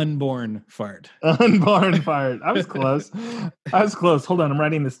 an unborn fart. Unborn fart. I was close. Hold on, I'm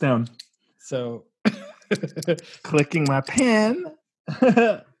writing this down. So Clicking my pen.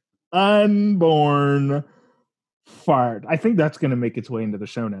 Unborn fart. I think that's going to make its way into the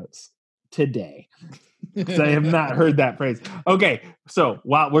show notes today. Because I have not heard that phrase. Okay, so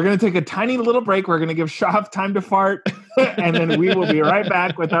we're going to take a tiny little break. We're going to give Shav time to fart, and then we will be right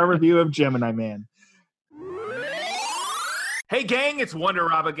back with our review of Gemini Man. Hey gang, it's Wonder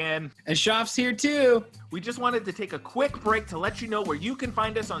Rob again. and Shaf's here too. We just wanted to take a quick break to let you know where you can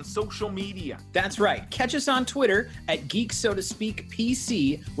find us on social media. That's right. Catch us on Twitter at Geek So to Speak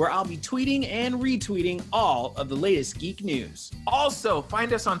PC, where I'll be tweeting and retweeting all of the latest geek news. Also,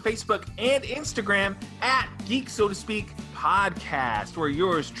 find us on Facebook and Instagram at Geek So to Speak Podcast, where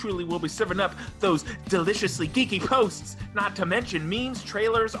yours truly will be serving up those deliciously geeky posts, not to mention memes,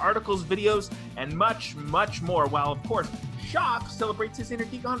 trailers, articles, videos, and much, much more. While, of course, Shop celebrates his inner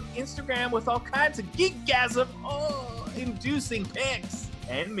geek on Instagram with all kinds of geekgasm, inducing pics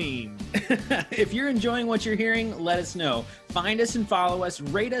and memes. If you're enjoying what you're hearing, let us know. Find us and follow us,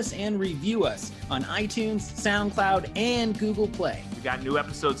 rate us and review us on iTunes, SoundCloud, and Google Play. We got new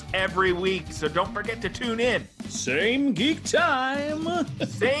episodes every week, so don't forget to tune in. Same geek time.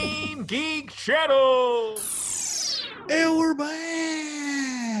 Same geek channel. And we're back.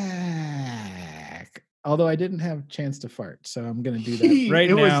 Although I didn't have a chance to fart, so I'm going to do that right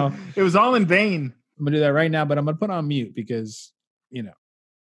now. It was all in vain. I'm going to do that right now, but I'm going to put on mute because, you know.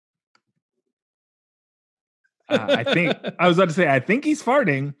 I think he's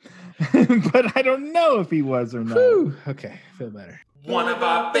farting, but I don't know if he was or not. Whew. Okay, feel better. One of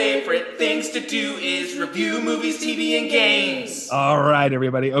our favorite things to do is review movies, TV, and games. All right,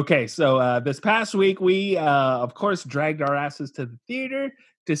 everybody. Okay, so this past week, we, of course, dragged our asses to the theater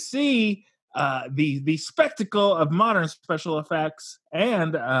to see the spectacle of modern special effects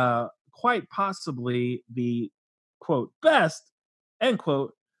and quite possibly the, quote, best, end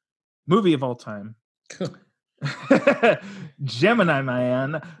quote, movie of all time. Gemini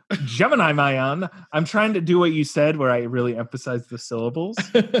Man. I'm trying to do what you said where I really emphasize the syllables.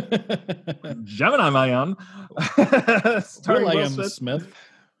 Gemini Man. Starring Will Smith.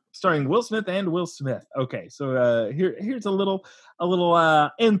 Starring Will Smith and Will Smith. Okay, so here's a little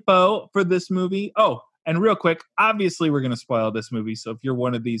info for this movie. Oh, and real quick, obviously we're going to spoil this movie. So if you're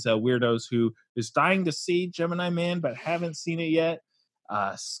one of these weirdos who is dying to see Gemini Man but haven't seen it yet,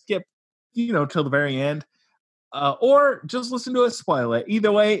 skip, till the very end. Or just listen to us spoil it.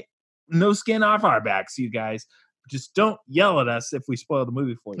 Either way, no skin off our backs, you guys. Just don't yell at us if we spoil the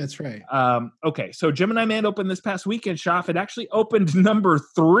movie for you. That's right. Okay, so Gemini Man opened this past weekend, Shaf. It actually opened number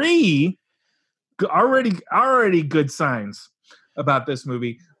 3. Already good signs about this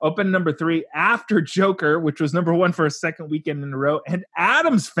movie. Opened number 3 after Joker, which was number 1 for a second weekend in a row, and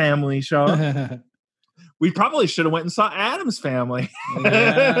Addams Family, Shaf. We probably should have went and saw Addams Family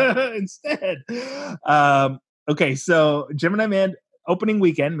instead. Okay, so Gemini Man opening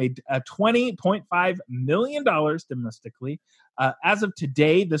weekend made $20.5 million domestically. As of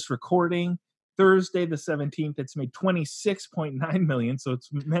today, this recording, Thursday the 17th, it's made $26.9 million. So it's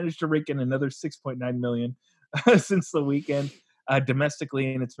managed to rake in another $6.9 million since the weekend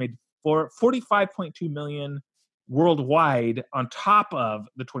domestically, and it's made $45.2 million worldwide on top of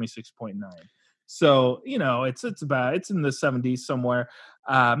the 26.9. So, it's in the 70s somewhere.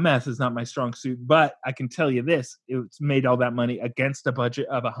 Math is not my strong suit, but I can tell you this, it's made all that money against a budget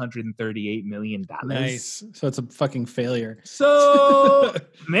of $138 million. Nice. So it's a fucking failure. So,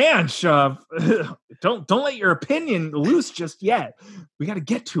 man, Shove, don't let your opinion loose just yet. We got to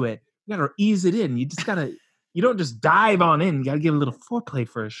get to it. We got to ease it in. You don't just dive on in. You got to give a little foreplay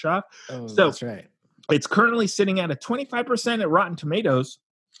for a Shove. Oh, so that's right. It's currently sitting at a 25% at Rotten Tomatoes.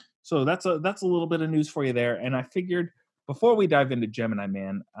 So that's a little bit of news for you there. And I figured before we dive into Gemini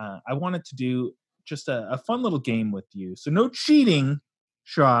Man, I wanted to do just a fun little game with you. So no cheating,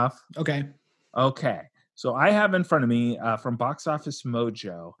 Shoff. Okay. So I have in front of me from Box Office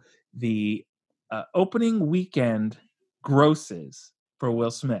Mojo the opening weekend grosses for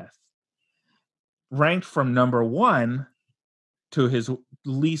Will Smith, ranked from number 1 to his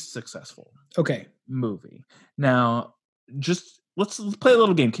least successful Okay. movie. Now, just let's play a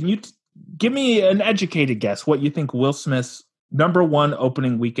little game. Can you give me an educated guess what you think Will Smith's number one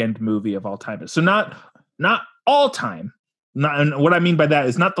opening weekend movie of all time is? So not all time. And what I mean by that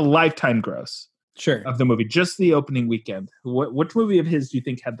is not the lifetime gross Sure. of the movie, just the opening weekend. Which movie of his do you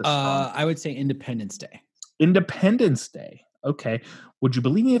think had the strongest? I would say Independence Day. Independence Day. Okay. Would you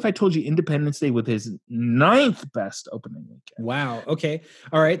believe me if I told you Independence Day with his 9th best opening weekend? Wow. Okay.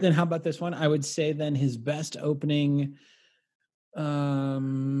 All right. Then how about this one? I would say then his best opening. I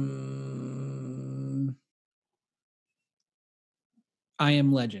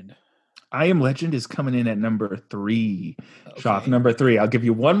Am Legend. I Am Legend is coming in at number 3. Okay. Shoff, number 3. I'll give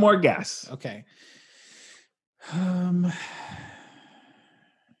you one more guess. Okay.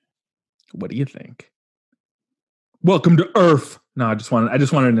 What do you think? Welcome to Earth. No, I just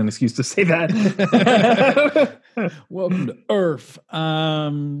wanted an excuse to say that. Welcome to Earth.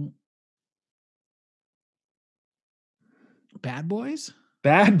 Bad Boys?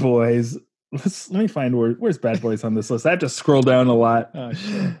 Bad Boys. Let me find where's Bad Boys on this list. I have to scroll down a lot. Oh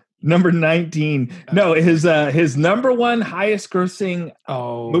shit. Number 19. No, his number one highest grossing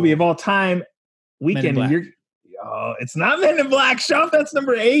movie of all time weekend. It's not Men in Black, Shoff. That's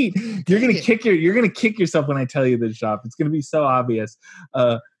number 8. You're gonna kick yourself when I tell you this, Shoff. It's gonna be so obvious.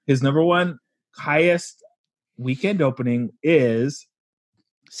 His number one highest weekend opening is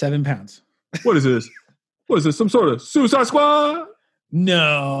 7 pounds. What is this? What is this? Some sort of Suicide Squad?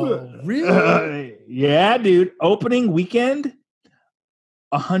 No, really? Yeah, dude. Opening weekend,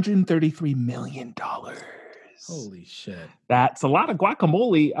 $133 million. Holy shit! That's a lot of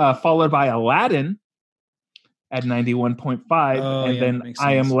guacamole. Followed by Aladdin at 91.5, and then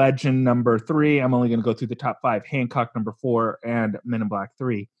I Am Legend number 3. I'm only going to go through the top 5. Hancock number 4, and Men in Black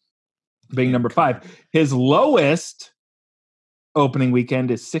 3 being number 5. His lowest opening weekend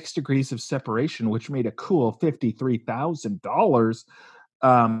is 6 Degrees of Separation, which made a cool $53,000.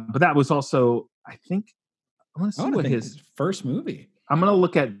 But that was also, I think, I'm going to see what his first movie. I'm going to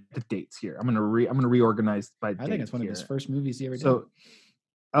look at the dates here. I'm going to reorganize by date. I think it's one of his first movies he ever did. So,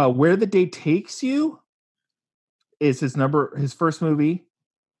 Where the Day Takes You is his first movie.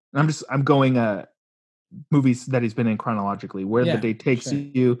 And I'm going movies that he's been in chronologically. Where the Day Takes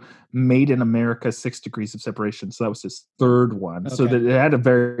You, Made in America, 6 Degrees of Separation. So that was his third one. Okay. So that it had a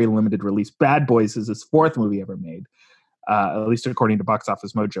very limited release. Bad Boys is his 4th movie ever made, at least according to Box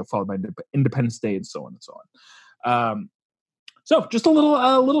Office Mojo, followed by Independence Day and so on and so on. So just a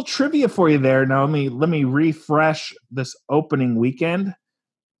little trivia for you there. Now let me refresh this opening weekend.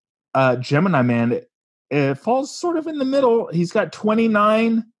 Gemini Man, it falls sort of in the middle. He's got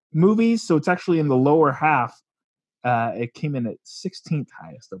 29 movies, so it's actually in the lower half. It came in at 16th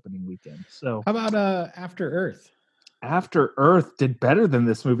highest opening weekend. So how about After Earth? After Earth did better than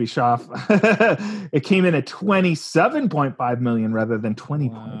this movie, Shoff. It came in at 27.5 million rather than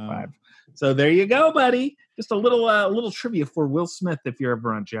 20.5. Wow. So there you go, buddy. Just a little trivia for Will Smith if you're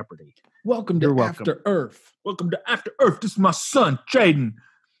ever on Jeopardy. Welcome to After Earth. Welcome to After Earth. This is my son, Jaden.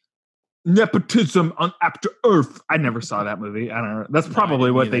 Nepotism on After Earth. I never saw that movie. I don't know. That's probably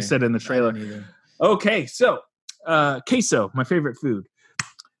what they said in the trailer. Okay, so queso, my favorite food.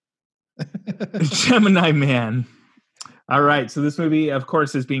 Gemini Man. All right, so this movie, of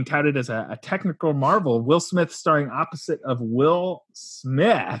course, is being touted as a technical marvel. Will Smith starring opposite of Will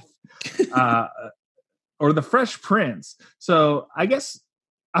Smith, or the Fresh Prince. So I guess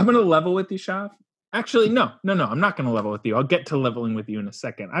I'm going to level with you, Shoff. Actually, no. I'm not going to level with you. I'll get to leveling with you in a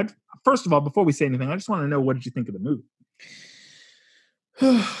second. First of all, before we say anything, I just want to know, what did you think of the movie?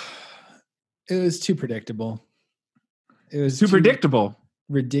 It was too predictable. It was too predictable.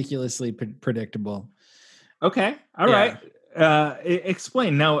 Ridiculously predictable. Okay. All right.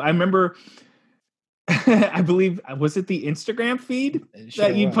 Explain. Now, I remember, I believe, was it the Instagram feed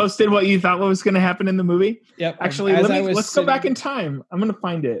that you posted what you thought was going to happen in the movie? Yep. Actually, let's go back in time. I'm going to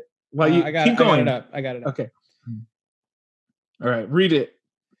find it. Well, you keep going. I got it up. Okay. All right. Read it.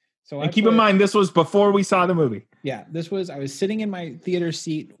 So keep in mind, this was before we saw the movie. Yeah, I was sitting in my theater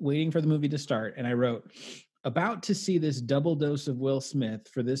seat waiting for the movie to start, and I wrote, about to see this double dose of Will Smith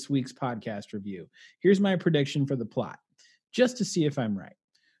for this week's podcast review. Here's my prediction for the plot, just to see if I'm right.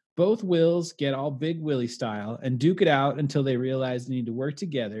 Both Wills get all Big Willie style and duke it out until they realize they need to work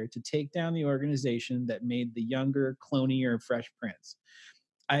together to take down the organization that made the younger, clonier Fresh Prince.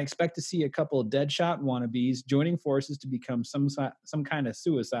 I expect to see a couple of Deadshot wannabes joining forces to become some kind of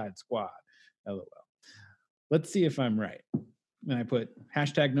Suicide Squad. LOL. Let's see if I'm right. And I put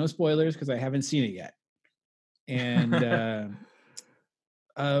hashtag no spoilers because I haven't seen it yet. And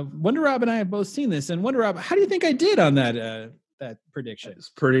Wonder Rob and I have both seen this. And Wonder Rob, how do you think I did on that that prediction. It's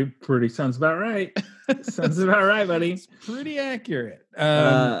pretty sounds about right. Sounds about right, buddy. It's pretty accurate.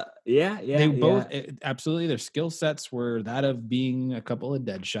 Yeah. They both absolutely, their skill sets were that of being a couple of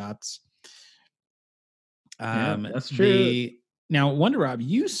dead shots. That's true. Now, Wonder Rob,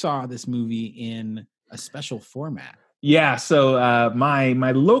 you saw this movie in a special format. Yeah, so my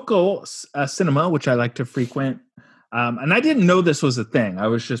local cinema, which I like to frequent, and I didn't know this was a thing. I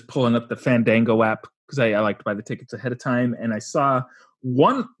was just pulling up the Fandango app because I like to buy the tickets ahead of time, and I saw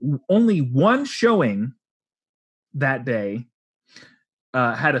only one showing that day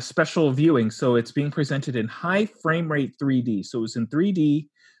had a special viewing. So it's being presented in high frame rate 3D. So it was in 3D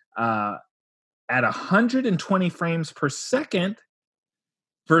at 120 frames per second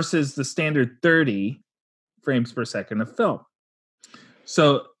versus the standard 30 frames per second of film.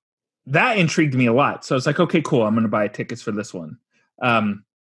 So that intrigued me a lot. So I was like, okay, cool. I'm going to buy tickets for this one.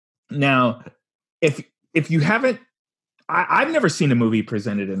 Now, if you haven't, I've never seen a movie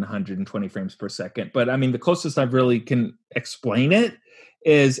presented in 120 frames per second, but I mean, the closest I really can explain it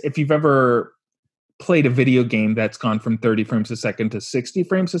is if you've ever played a video game that's gone from 30 frames a second to 60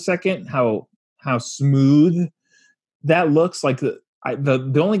 frames a second, how smooth that looks. Like the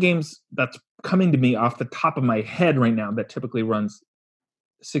only games that's coming to me off the top of my head right now that typically runs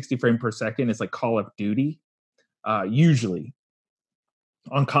 60 frames per second is like Call of Duty, usually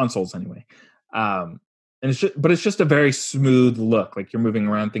on consoles anyway. And it's just a very smooth look. Like you're moving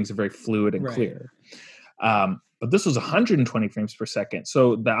around, things are very fluid and clear. But this was 120 frames per second.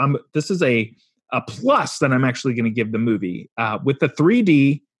 So this is a plus that I'm actually going to give the movie. With the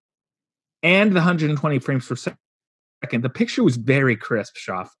 3D and the 120 frames per second, the picture was very crisp,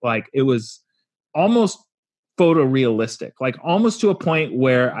 Shoff. Like it was almost photorealistic, like almost to a point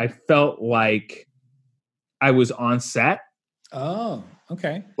where I felt like I was on set. Oh,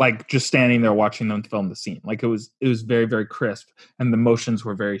 okay. Like just standing there watching them film the scene. Like it was very, very crisp and the motions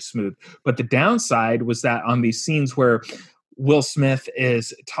were very smooth. But the downside was that on these scenes where Will Smith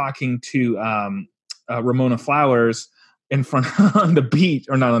is talking to Ramona Flowers in front on the beach,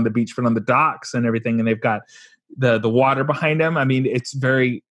 or not on the beach, but on the docks and everything, and they've got the water behind them. I mean, it's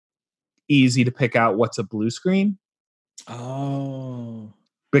very easy to pick out what's a blue screen. Oh.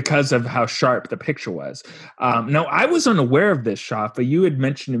 Because of how sharp the picture was. Now, I was unaware of this, Shoff, but you had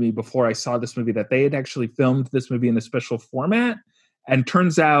mentioned to me before I saw this movie that they had actually filmed this movie in a special format, and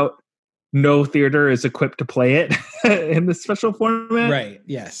turns out no theater is equipped to play it in the special format. Right,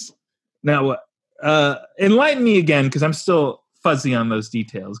 yes. Now, enlighten me again, because I'm still fuzzy on those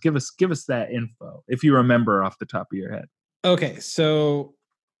details. Give us that info, if you remember off the top of your head. Okay, so...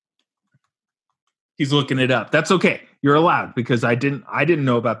 He's looking it up. That's okay. You're allowed, because I didn't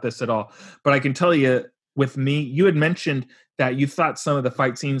know about this at all. But I can tell you, with me, you had mentioned that you thought some of the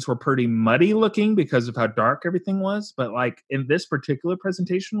fight scenes were pretty muddy looking because of how dark everything was. But like in this particular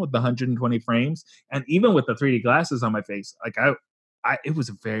presentation with the 120 frames, and even with the 3D glasses on my face, like it was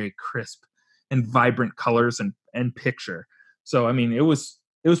a very crisp and vibrant colors and picture. So I mean, it was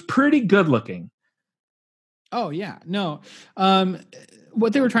pretty good looking. Oh yeah, no.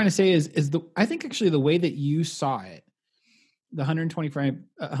 What they were trying to say is I think actually the way that you saw it, the 120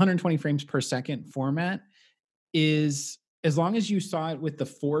 frames per second format, is as long as you saw it with the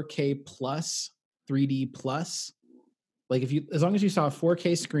 4K plus 3D plus, like as long as you saw a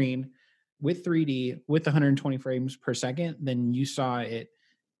 4K screen with 3D with 120 frames per second, then you saw it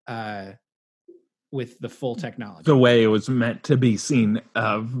with the full technology. The way it was meant to be seen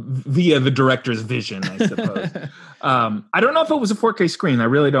via the director's vision, I suppose. I don't know if it was a 4K screen. I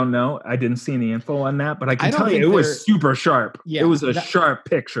really don't know. I didn't see any info on that, but I can tell you it was super sharp. Yeah, it was a sharp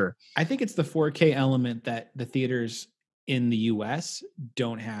picture. I think it's the 4K element that the theaters in the US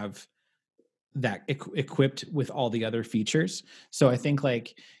don't have that equipped with all the other features. So I think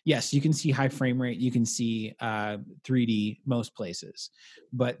like, yes, you can see high frame rate, you can see 3D most places,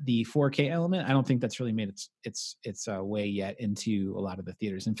 but the 4K element, I don't think that's really made its way yet into a lot of the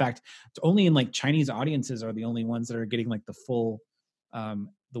theaters. In fact, it's only in like Chinese audiences are the only ones that are getting like the full,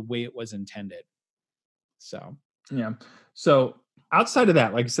 the way it was intended. So, yeah. So outside of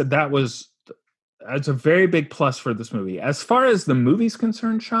that, like I said, that's a very big plus for this movie. As far as the movie's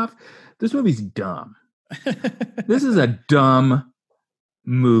concerned, Shoff, this movie's dumb. This is a dumb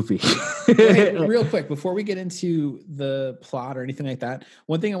movie. Hey, real quick, before we get into the plot or anything like that,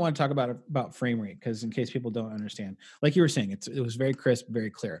 one thing I want to talk about frame rate, because in case people don't understand, like you were saying, it was very crisp, very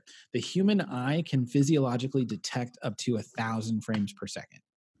clear. The human eye can physiologically detect up to 1,000 frames per second.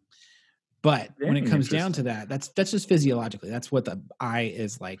 But when it comes down to that, that's just physiologically. That's what the eye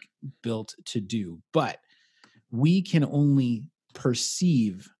is like built to do. But we can only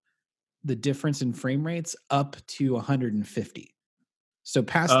perceive the difference in frame rates up to 150. So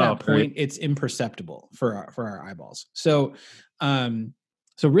past that point, it's imperceptible for our eyeballs. So,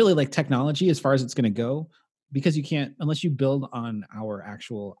 so really, like technology, as far as it's going to go, because you can't, unless you build on our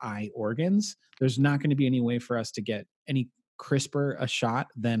actual eye organs, there's not going to be any way for us to get any crisper a shot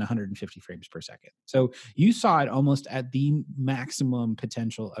than 150 frames per second. So you saw it almost at the maximum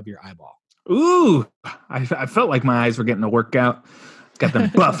potential of your eyeball. Ooh, I felt like my eyes were getting a workout. Got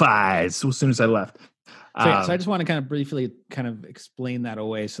them buff eyes as soon as I left. So I just want to kind of briefly kind of explain that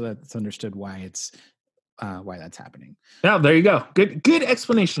away so that it's understood why that's happening. Oh, there you go. Good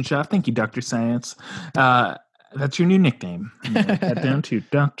explanation, Chef. Thank you, Dr. Science. That's your new nickname. Write that down to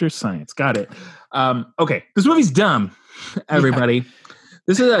Dr. Science. Got it. Okay, this movie's dumb, everybody. Yeah.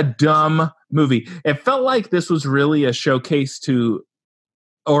 This is a dumb movie. It felt like this was really a showcase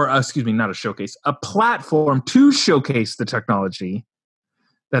not a showcase, a platform to showcase the technology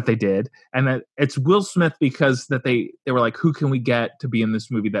that they did, and that it's Will Smith because that they were like, who can we get to be in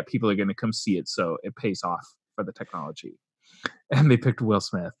this movie that people are going to come see it, so it pays off for the technology, and they picked Will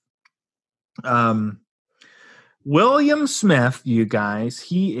Smith. William Smith, you guys,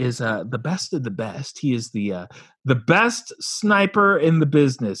 he is the best of the best. He is the best sniper in the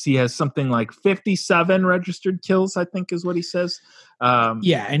business. He has something like 57 registered kills, I think is what he says.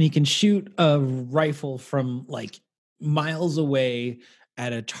 Yeah, and he can shoot a rifle from like miles away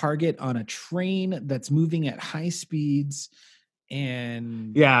at a target on a train that's moving at high speeds.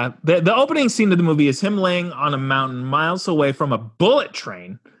 And yeah, the opening scene of the movie is him laying on a mountain miles away from a bullet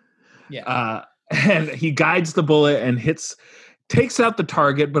train. Yeah. And he guides the bullet and takes out the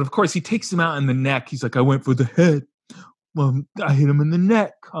target, but of course he takes him out in the neck. He's like, I went for the head. Well, I hit him in the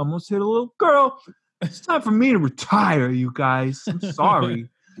neck. I almost hit a little girl. It's time for me to retire, you guys. I'm sorry.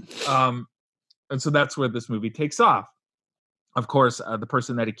 And so that's where this movie takes off. Of course, the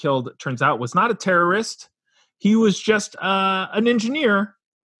person that he killed, turns out, was not a terrorist. He was just an engineer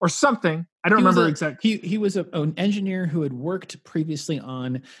or something. I don't remember exactly. He was an engineer who had worked previously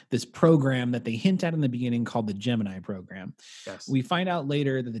on this program that they hint at in the beginning called the Gemini program. Yes. We find out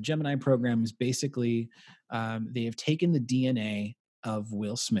later that the Gemini program is basically they have taken the DNA of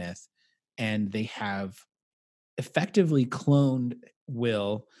Will Smith and they have effectively cloned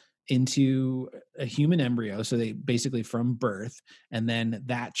Will into a human embryo. So they basically from birth, and then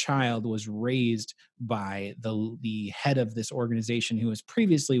that child was raised by the head of this organization who was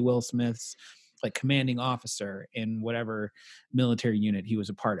previously Will Smith's like commanding officer in whatever military unit he was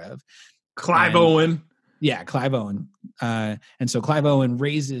a part of. Clive Owen. Yeah, Clive Owen. And so Clive Owen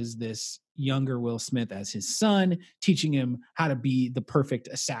raises this younger Will Smith as his son, teaching him how to be the perfect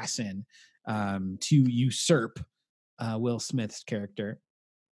assassin to usurp Will Smith's character.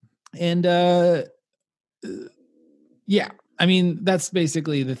 And yeah, I mean, that's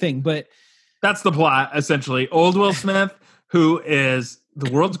basically the thing, but that's the plot, essentially. Old Will Smith, who is the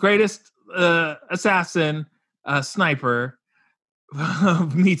world's greatest assassin, sniper,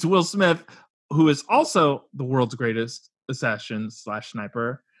 meets Will Smith, who is also the world's greatest assassin /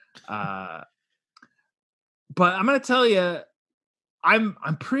 sniper. But I'm going to tell you, I'm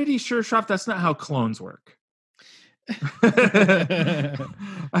pretty sure, Shaf, that's not how clones work.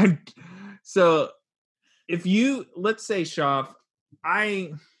 So if you, let's say, Shaf,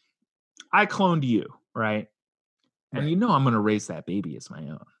 I cloned you, right? And you know I'm going to raise that baby as my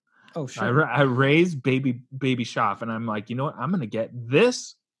own. Oh, sure. I raised baby Shaf, and I'm like, you know what? I'm going to get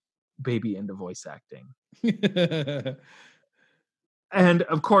this baby into voice acting. And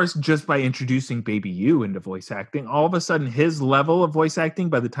of course, just by introducing baby you into voice acting, all of a sudden his level of voice acting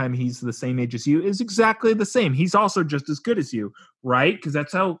by the time he's the same age as you is exactly the same. He's also just as good as you, right? Because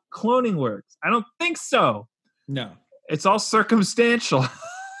that's how cloning works. I don't think so. No. It's all circumstantial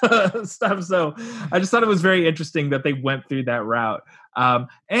stuff. So I just thought it was very interesting that they went through that route.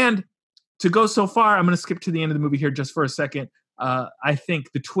 And to go so far, I'm going to skip to the end of the movie here just for a second. I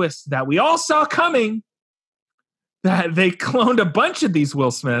think the twist that we all saw coming, that they cloned a bunch of these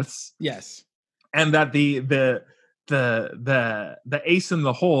Will Smiths. Yes. And that the ace in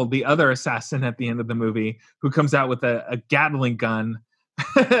the hole, the other assassin at the end of the movie, who comes out with a Gatling gun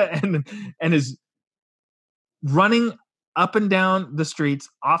and is running up and down the streets,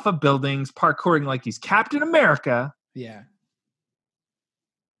 off of buildings, parkouring like he's Captain America. Yeah.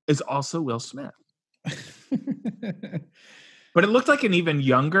 Is also Will Smith. But it looked like an even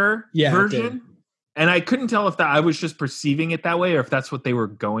younger version. And I couldn't tell if that I was just perceiving it that way or if that's what they were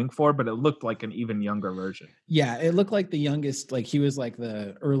going for, but it looked like an even younger version. Yeah, it looked like the youngest, like he was like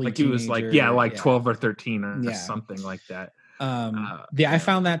the early like teenager. He was like 12 or 13 or something like that. I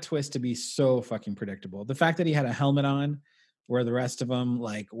found that twist to be so fucking predictable. The fact that he had a helmet on, where the rest of them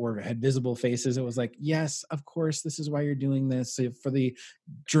like had visible faces. It was like, yes, of course, this is why you're doing this, for the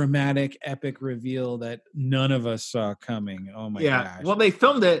dramatic, epic reveal that none of us saw coming. Oh my gosh. Well, they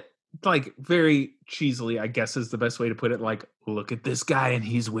filmed it like very cheesily, I guess is the best way to put it. Like, look at this guy and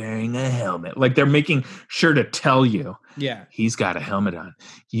he's wearing a helmet. Like they're making sure to tell you, he's got a helmet on.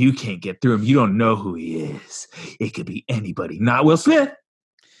 You can't get through him. You don't know who he is. It could be anybody, not Will Smith,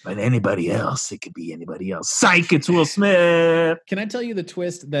 but anybody else. It could be anybody else. Psych, it's Will Smith. Can I tell you the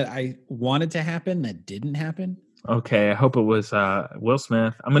twist that I wanted to happen that didn't happen? Okay, I hope it was Will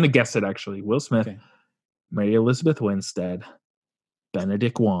Smith. I'm going to guess it actually. Will Smith, Mary Elizabeth Winstead,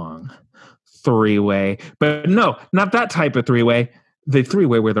 Benedict Wong, three-way. But no, not that type of three-way. The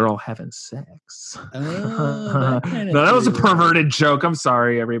three-way where they're all having sex. Oh, no, that was a perverted joke. I'm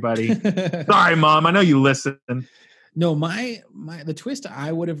sorry, everybody. Sorry, Mom. I know you listen. No, the twist I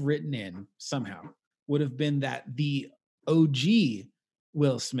would have written in somehow would have been that the OG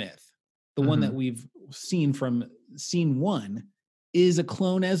Will Smith, the one that we've seen from scene 1, is a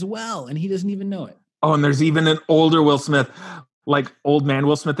clone as well, and he doesn't even know it. Oh, and there's even an older Will Smith, like old man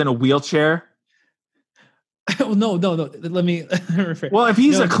Will Smith in a wheelchair. Oh, no. Let me rephrase. Well, if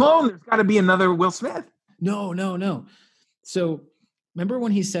he's a clone, there's got to be another Will Smith. No. So remember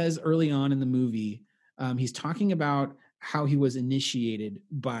when he says early on in the movie, he's talking about how he was initiated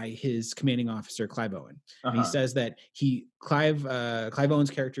by his commanding officer, Clive Owen. And he says that Clive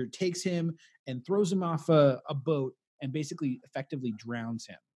Owen's character takes him and throws him off a boat and basically effectively drowns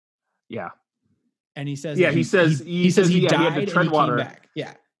him. Yeah. And he says, he says he died had to tread and he water. came back.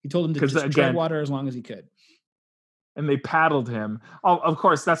 Yeah. He told him to just tread water as long as he could. And they paddled him. Oh, of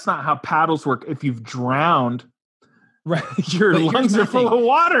course, that's not how paddles work. If you've drowned, right, your lungs are full of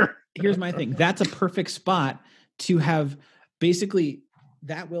water. Here's my thing. That's a perfect spot to have basically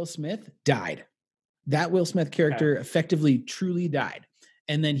that Will Smith died. That Will Smith character effectively truly died.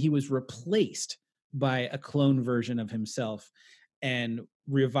 And then he was replaced by a clone version of himself and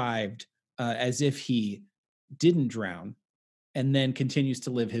revived as if he didn't drown, and then continues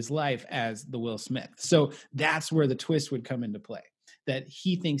to live his life as the Will Smith. So that's where the twist would come into play, that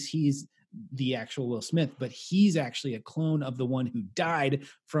he thinks he's the actual Will Smith, but he's actually a clone of the one who died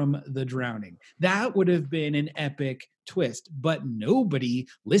from the drowning. That would have been an epic twist, but nobody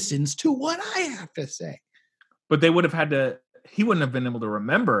listens to what I have to say. But they would have had to, he wouldn't have been able to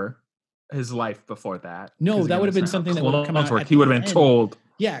remember his life before that. No, that would have been something that would have come out. He would have been told.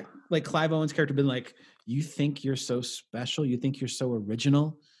 Yeah, like Clive Owen's character been like, you think you're so special? You think you're so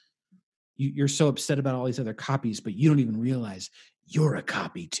original? You're so upset about all these other copies, but you don't even realize you're a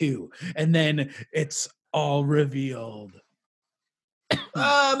copy too. And then it's all revealed.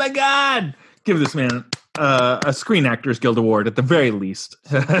 Oh my God. Give this man a Screen Actors Guild Award at the very least.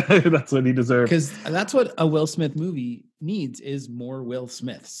 That's what he deserves. Because that's what a Will Smith movie needs, is more Will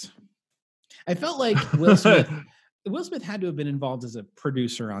Smiths. I felt like Will Smith had to have been involved as a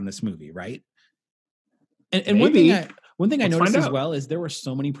producer on this movie, right? And one thing I noticed as well is there were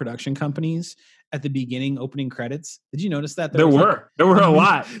so many production companies at the beginning opening credits. Did you notice that? There were a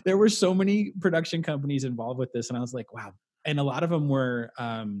lot. There were so many production companies involved with this, and I was like, wow. And a lot of them were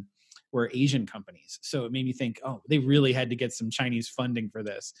Asian companies. So it made me think, oh, they really had to get some Chinese funding for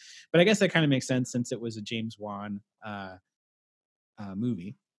this. But I guess that kind of makes sense since it was a James Wan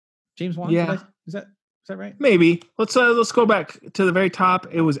movie. James Wan? Yeah. Is that right? Maybe. Let's go back to the very top.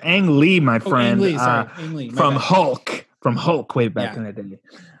 It was Ang Lee, my friend. Ang Lee, from Hulk. From Hulk way back in the day.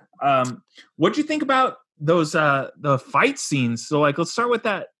 What'd you think about those the fight scenes? So like let's start with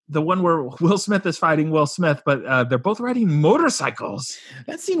that. The one where Will Smith is fighting Will Smith, but they're both riding motorcycles.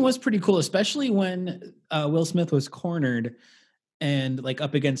 That scene was pretty cool, especially when Will Smith was cornered and like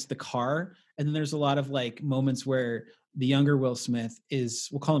up against the car. And then there's a lot of like moments where the younger Will Smith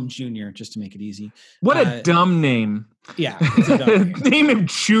we'll call him Junior just to make it easy. What a dumb name. Yeah. It's a dumb name. Name him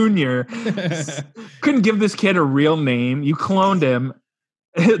Junior. Couldn't give this kid a real name. You cloned him.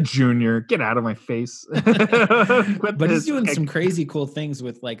 Junior, get out of my face. But he's doing some crazy cool things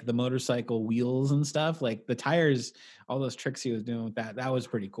with like the motorcycle wheels and stuff, like the tires, all those tricks he was doing with that was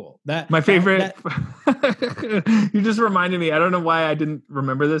pretty cool. My favorite you just reminded me, I don't know why I didn't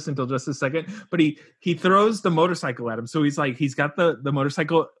remember this until just a second, but he throws the motorcycle at him, so he's got the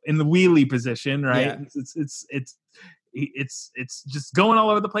motorcycle in the wheelie position, right? Yeah. It's just going all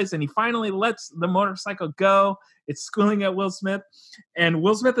over the place, and he finally lets the motorcycle go. It's schooling at Will Smith, and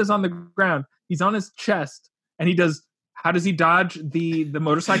Will Smith is on the ground. He's on his chest, and how does he dodge the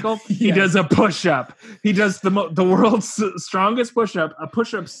motorcycle? He does a push-up. He does the world's strongest push-up, a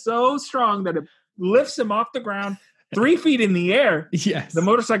push-up so strong that it lifts him off the ground 3 feet in the air. Yes. The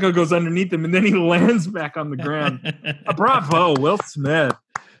motorcycle goes underneath him, and then he lands back on the ground. Bravo, Will Smith.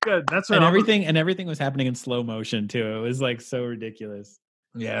 Good. That's what and everything was happening in slow motion too. It was like so ridiculous.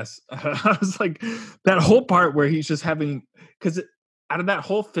 Yes. I was like, that whole part where he's just having, because out of that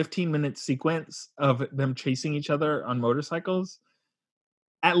whole 15-minute sequence of them chasing each other on motorcycles,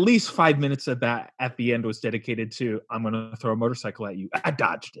 at least 5 minutes of that at the end was dedicated to, I'm going to throw a motorcycle at you. I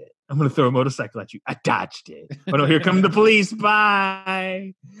dodged it. I'm going to throw a motorcycle at you. I dodged it. Oh no, here come the police.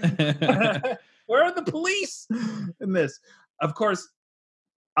 Bye. Where are the police in this? Of course,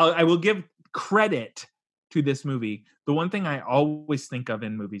 I will give credit to this movie. The one thing I always think of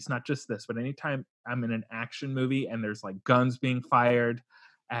in movies, not just this, but anytime I'm in an action movie and there's like guns being fired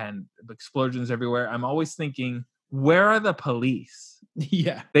and explosions everywhere, I'm always thinking, where are the police?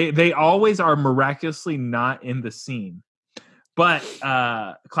 Yeah. They always are miraculously not in the scene. But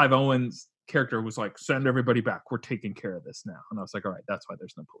Clive Owen's character was like, send everybody back. We're taking care of this now. And I was like, all right, that's why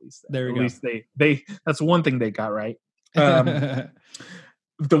there's no police there. There we At go. least they that's one thing they got right.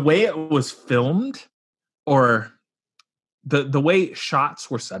 The way it was filmed, or the way shots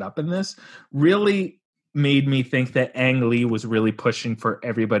were set up in this, really made me think that Ang Lee was really pushing for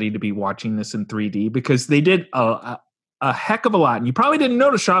everybody to be watching this in 3D, because they did a heck of a lot. And you probably didn't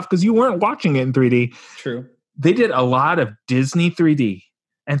notice, Shoff, because you weren't watching it in 3D. True. They did a lot of Disney 3D.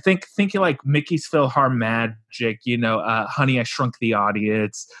 And thinking like Mickey's PhilharMagic, Honey, I Shrunk the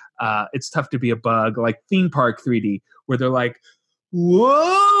Audience, It's Tough to Be a Bug, like theme park 3D, where they're like, whoa,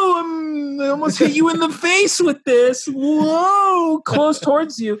 I almost hit you in the face with this. Whoa, close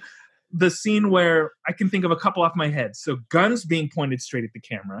towards you. The scene where I can think of a couple off my head. So guns being pointed straight at the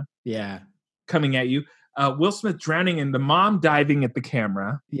camera. Yeah. Coming at you. Will Smith drowning and the mom diving at the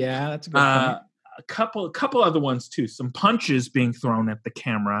camera. Yeah, that's a good point. A couple other ones too. Some punches being thrown at the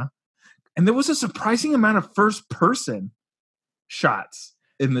camera. And there was a surprising amount of first person shots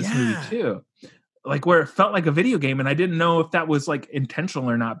in this movie too. Like where it felt like a video game, and I didn't know if that was like intentional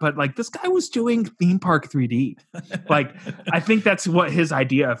or not, but like this guy was doing theme park 3D. Like I think that's what his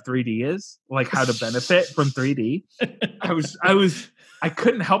idea of 3D is, like how to benefit from 3D. I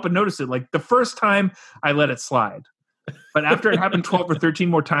couldn't help but notice it. Like the first time I let it slide, but after it happened 12 or 13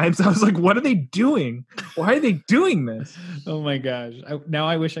 more times, I was like, what are they doing? Why are they doing this? Oh my gosh. Now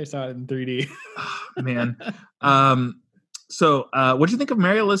I wish I saw it in 3D. Man. So what do you think of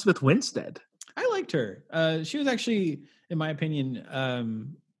Mary Elizabeth Winstead? I liked her. She was actually, in my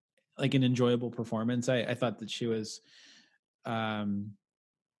opinion, like an enjoyable performance. I thought that she was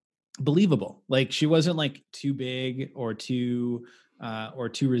believable. Like she wasn't like too big or too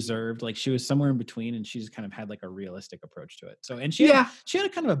reserved. Like she was somewhere in between, and she just kind of had like a realistic approach to it. So, and she had a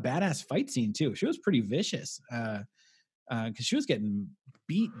kind of a badass fight scene too. She was pretty vicious because she was getting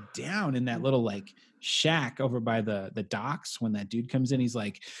beat down in that little like shack over by the docks when that dude comes in. He's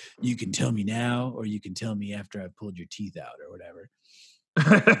like, you can tell me now, or you can tell me after I've pulled your teeth out or whatever.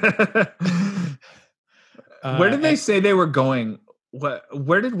 Where did they say they were going?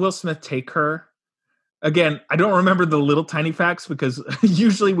 Where did Will Smith take her? Again, I don't remember the little tiny facts because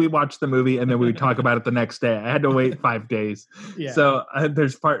usually we watch the movie and then we talk about it the next day. I had to wait 5 days. Yeah. So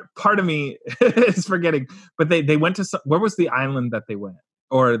there's part of me is forgetting, but they went to where was the island that they went,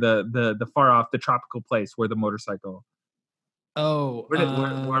 or the far off, the tropical place where the motorcycle. Oh,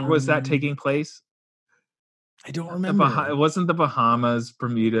 where was that taking place? I don't remember. It wasn't the Bahamas,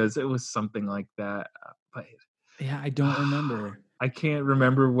 Bermudas. It was something like that. But yeah, I don't remember. I can't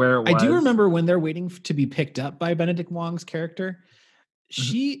remember where it was. I do remember when they're waiting to be picked up by Benedict Wong's character.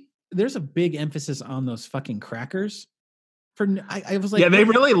 There's a big emphasis on those fucking crackers. I was like, yeah, they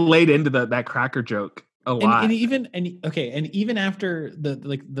really laid into that cracker joke a lot. And even after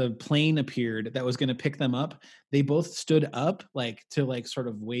the plane appeared that was going to pick them up, they both stood up like to like sort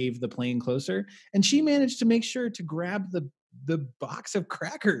of wave the plane closer, and she managed to make sure to grab the box of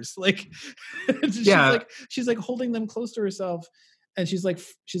crackers. Like, she's like holding them close to herself. And she's like,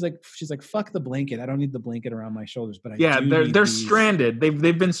 fuck the blanket. I don't need the blanket around my shoulders. But they're stranded.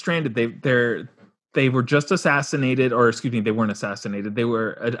 They've been stranded. They were just assassinated, or excuse me, they weren't assassinated. They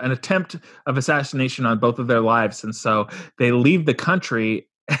were an attempt of assassination on both of their lives, and so they leave the country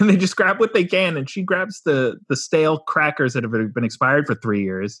and they just grab what they can. And she grabs the stale crackers that have been expired for 3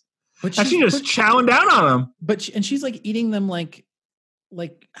 years, and she's just chowing down on them. And she's like eating them like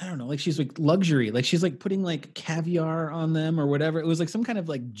I don't know, like she's like luxury, like she's like putting like caviar on them or whatever. It was like some kind of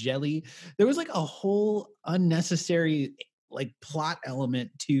like jelly. There was like a whole unnecessary like plot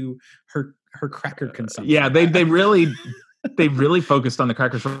element to her cracker consumption. Yeah, they really they really focused on the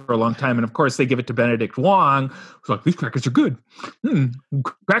crackers for a long time. And of course, they give it to Benedict Wong, who's like, these crackers are good.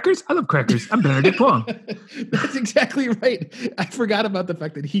 Crackers? I love crackers. I'm Benedict Wong. That's exactly right. I forgot about the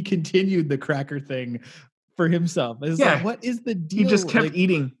fact that he continued the cracker thing for himself. It's like, what is the deal? He just kept like,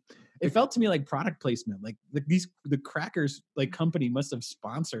 eating. It felt to me like product placement. Like the crackers like company must have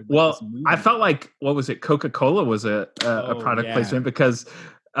sponsored. Well, this movie. I felt like, what was it? Coca-Cola was a product placement because,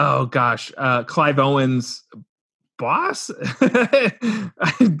 oh gosh, Clive Owen's boss,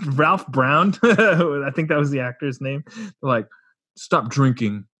 Ralph Brown, I think that was the actor's name. They're like, stop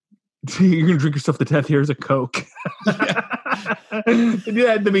drinking. You're gonna drink yourself to death. Here's a Coke. They do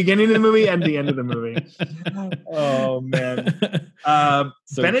that at the beginning of the movie and the end of the movie. Oh man.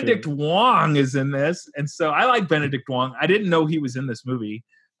 So Benedict Wong is in this, and so I like Benedict Wong. I didn't know he was in this movie.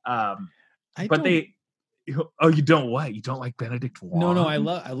 You don't what? You don't like Benedict Wong? No, I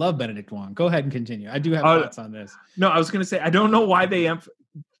love Benedict Wong. Go ahead and continue. I do have thoughts on this. No, I was gonna say I don't know why they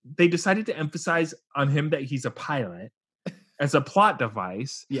decided to emphasize on him that he's a pilot as a plot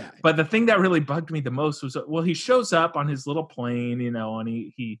device. Yeah. But the thing that really bugged me the most was, well, he shows up on his little plane, and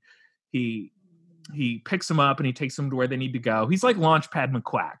he picks them up and he takes them to where they need to go. He's like Launchpad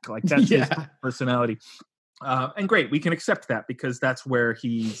McQuack. Like that's his personality. And great, we can accept that because that's where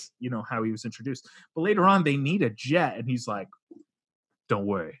he's, how he was introduced. But later on, they need a jet, and he's like, don't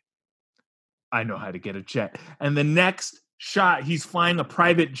worry, I know how to get a jet. And the next shot, he's flying a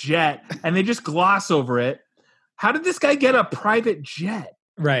private jet, and they just gloss over it. How did this guy get a private jet?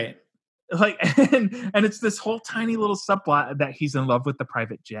 Right. Like, and it's this whole tiny little subplot that he's in love with the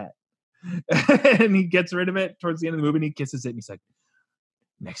private jet. And he gets rid of it towards the end of the movie, and he kisses it, and he's like,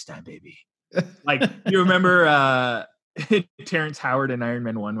 next time, baby. Like, you remember Terrence Howard in Iron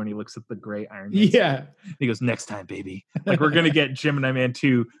Man 1 when he looks at the gray Iron Man? Yeah. He goes, next time, baby. Like, we're going to get Gemini Man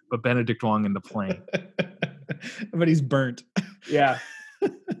 2, but Benedict Wong in the plane. But he's burnt. Yeah.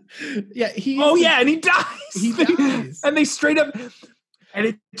 Yeah. And he dies. He dies. And they straight up, and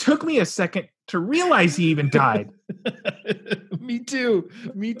it took me a second to realize he even died. Me too.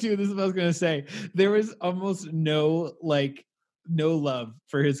 This is what I was going to say. There was almost no love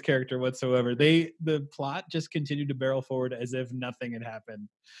for his character whatsoever. The plot just continued to barrel forward as if nothing had happened.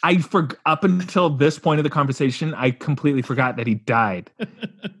 Up until this point of the conversation, I completely forgot that he died.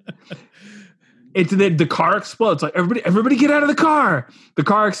 The car explodes. Like, everybody get out of the car. The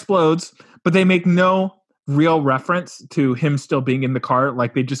car explodes, but they make no real reference to him still being in the car.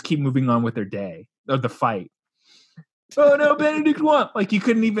 Like, they just keep moving on with their day or the fight. Oh no, Benedict Wong! Like, you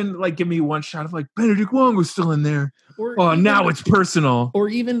couldn't even give me one shot of Benedict Wong was still in there. Now it's personal. Or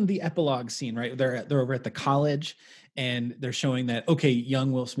even the epilogue scene, right? They're over at the college, and they're showing that, okay,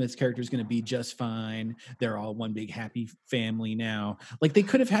 young Will Smith's character is going to be just fine. They're all one big happy family now. Like, they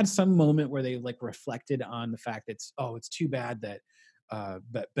could have had some moment where they reflected on the fact that it's too bad that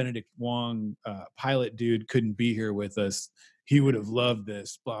Benedict Wong, pilot dude, couldn't be here with us. He would have loved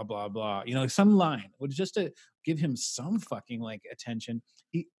this, blah, blah, blah. Some line would just to give him some fucking attention.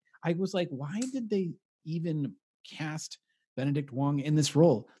 I was like, why did they even cast Benedict Wong in this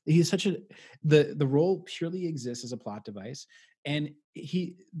role? He's such the role purely exists as a plot device, and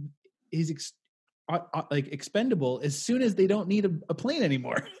he's expendable as soon as they don't need a plane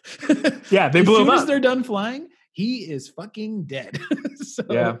anymore. Yeah, they blew him up. As soon as they're done flying, he is fucking dead.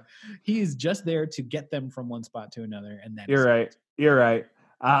 So he's just there to get them from one spot to another. And then You're right.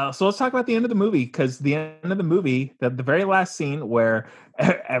 So let's talk about the end of the movie, because the end of the movie, the very last scene where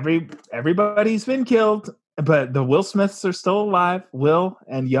everybody's been killed, but the Will Smiths are still alive. Will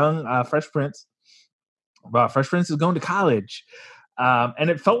and young Fresh Prince. Fresh Prince is going to college, and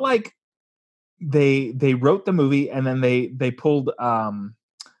it felt like they wrote the movie and then they pulled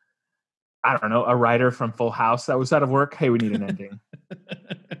I don't know, a writer from Full House that was out of work. Hey, we need an ending.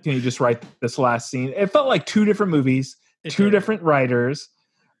 Can you just write this last scene? It felt like two different movies, two different writers.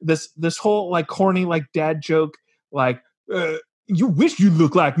 This whole corny dad joke, you wish you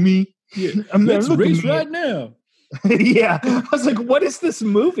look like me. Yeah, let's race right now. Yeah, I was like, what is this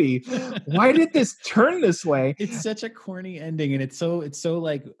movie? Why did this turn this way? It's such a corny ending, and it's so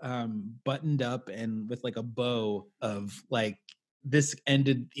buttoned up and with a bow of this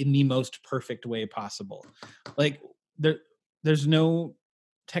ended in the most perfect way possible. There's no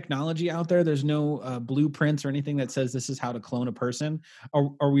technology out there. There's no blueprints or anything that says this is how to clone a person.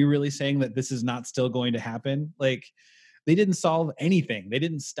 Are we really saying that this is not still going to happen? They didn't solve anything. They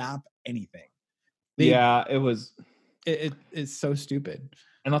didn't stop anything. It's so stupid.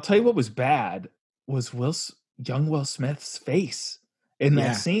 And I'll tell you what was bad was young Will Smith's face in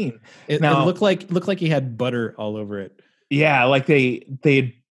that scene. It looked like he had butter all over it. Yeah,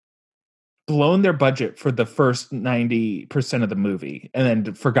 they blown their budget for the first 90% of the movie and then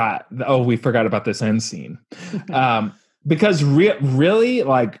we forgot about this end scene. Because really,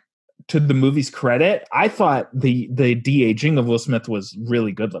 like, to the movie's credit, I thought the de-aging of Will Smith was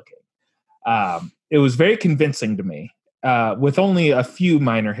really good looking. It was very convincing to me, with only a few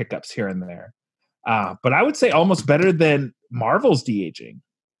minor hiccups here and there. But I would say almost better than Marvel's de-aging.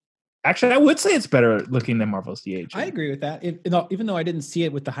 Actually, I would say it's better looking than Marvel's de-aging. I agree with that. Even though I didn't see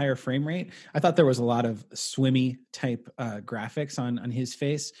it with the higher frame rate, I thought there was a lot of swimmy type graphics on his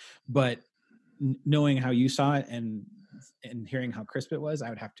face. But knowing how you saw it and hearing how crisp it was, I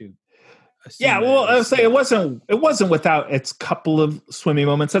would have to assume. Yeah, well, I would say it wasn't without its couple of swimmy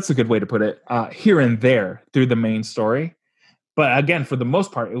moments. That's a good way to put it. Here and there through the main story. But again, for the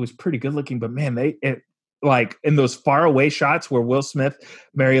most part, it was pretty good looking. But man, like in those far away shots where Will Smith,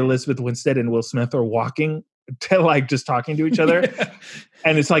 Mary Elizabeth Winstead, and Will Smith are walking to like just talking to each other.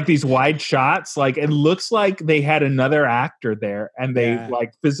 And it's like these wide shots, like it looks like they had another actor there and they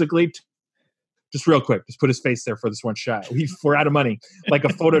like physically just real quick, just put his face there for this one shot. We're out of money. Like a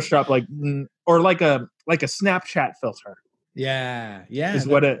Photoshop, or like a Snapchat filter. Yeah. Is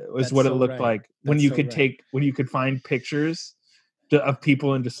what it looked like when you could find pictures of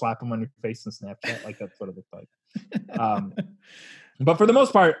people and just slap them on your face in Snapchat. Like that's what it looked like. But for the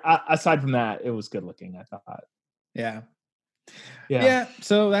most part, aside from that, it was good looking, I thought. Yeah.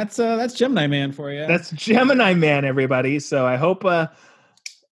 So that's Gemini Man for you. That's Gemini Man, everybody. So I hope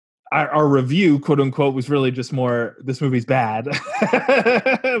our review, quote unquote, was really just more this movie's bad.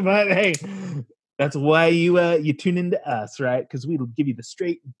 But hey, that's why you tune into us, right? Because we'll give you the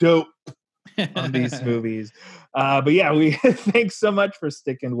straight dope on these movies. But yeah, we thanks so much for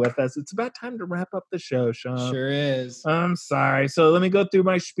sticking with us. It's about time to wrap up the show, Sean. Sure is. I'm sorry. So let me go through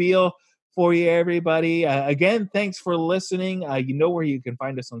my spiel for you, everybody. Again, thanks for listening. You know where you can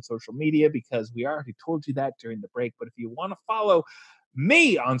find us on social media because we already told you that during the break. But if you want to follow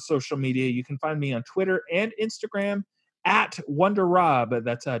me on social media, you can find me on Twitter and Instagram at WonderRob.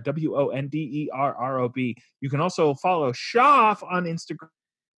 That's WonderRob. You can also follow Shoff on Instagram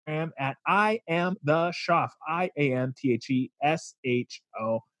at I am the Shoff. IamTheShoff.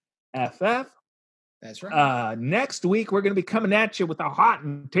 That's right. Next week we're going to be coming at you with a hot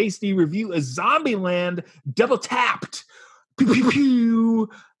and tasty review of Zombieland Double Tapped. Pew, pew, pew.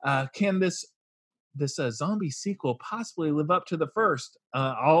 Can this zombie sequel possibly live up to the first?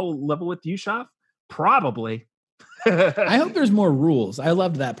 I'll level with you, Shoff. Probably. I hope there's more rules. I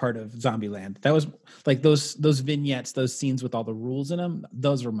loved that part of Zombieland. That was like those vignettes, those scenes with all the rules in them.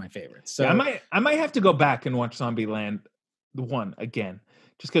 Those were my favorites. So yeah, I might have to go back and watch Zombieland 1 again,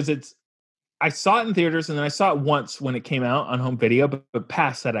 just because I saw it in theaters and then I saw it once when it came out on home video, but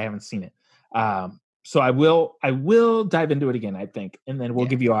past that I haven't seen it. So I will dive into it again, I think, and then we'll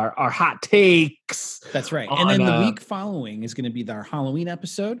give you our hot takes. That's right. And then the week following is going to be our Halloween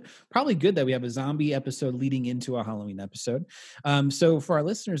episode. Probably good that we have a zombie episode leading into a Halloween episode. So for our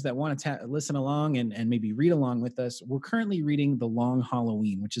listeners that want to listen along and maybe read along with us, we're currently reading The Long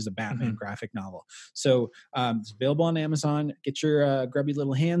Halloween, which is a Batman graphic novel. So it's available on Amazon. Get your grubby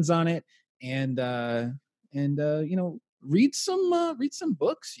little hands on it, and read some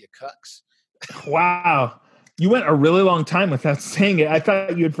books, you cucks. Wow. You went a really long time without saying it. I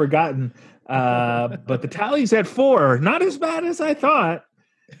thought you had forgotten. But the tally's at 4. Not as bad as I thought.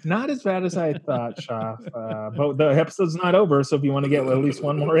 Shoff. But the episode's not over, so if you want to get at least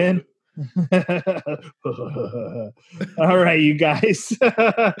one more in. All right, you guys.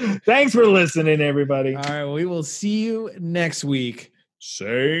 Thanks for listening, everybody. All right, we will see you next week.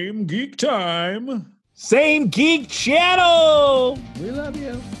 Same geek time. Same geek channel. We love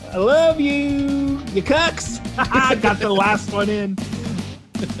you. I love you. You cucks. I got the last one in.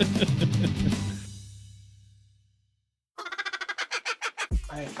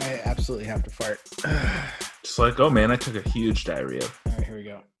 I absolutely have to fart. Just like, oh man, I took a huge diarrhea. All right, here we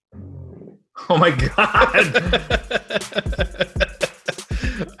go. Oh my God.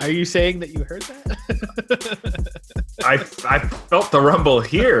 Are you saying that you heard that? I felt the rumble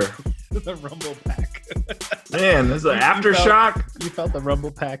here. The rumble pack. Man, this is an aftershock. You felt the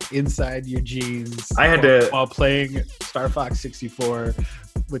rumble pack inside your jeans. I had to while playing Star Fox 64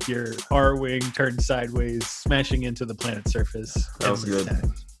 with your R-wing turned sideways, smashing into the planet's surface. That was good.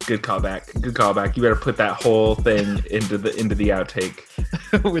 Good callback. You better put that whole thing into the outtake.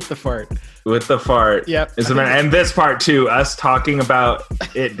 With the fart. Yep. And this part too, us talking about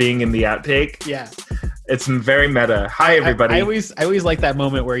it being in the outtake. Yeah. It's very meta. Hi, everybody. I always like that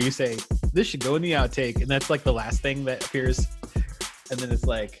moment where you say, this should go in the outtake, and that's like the last thing that appears. And then it's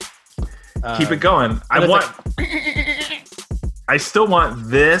like... keep it going. I I still want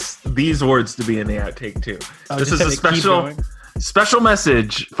these words to be in the outtake too. Oh, This just is a have it keep special going? special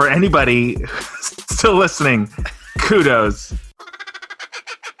message for anybody still listening. Kudos.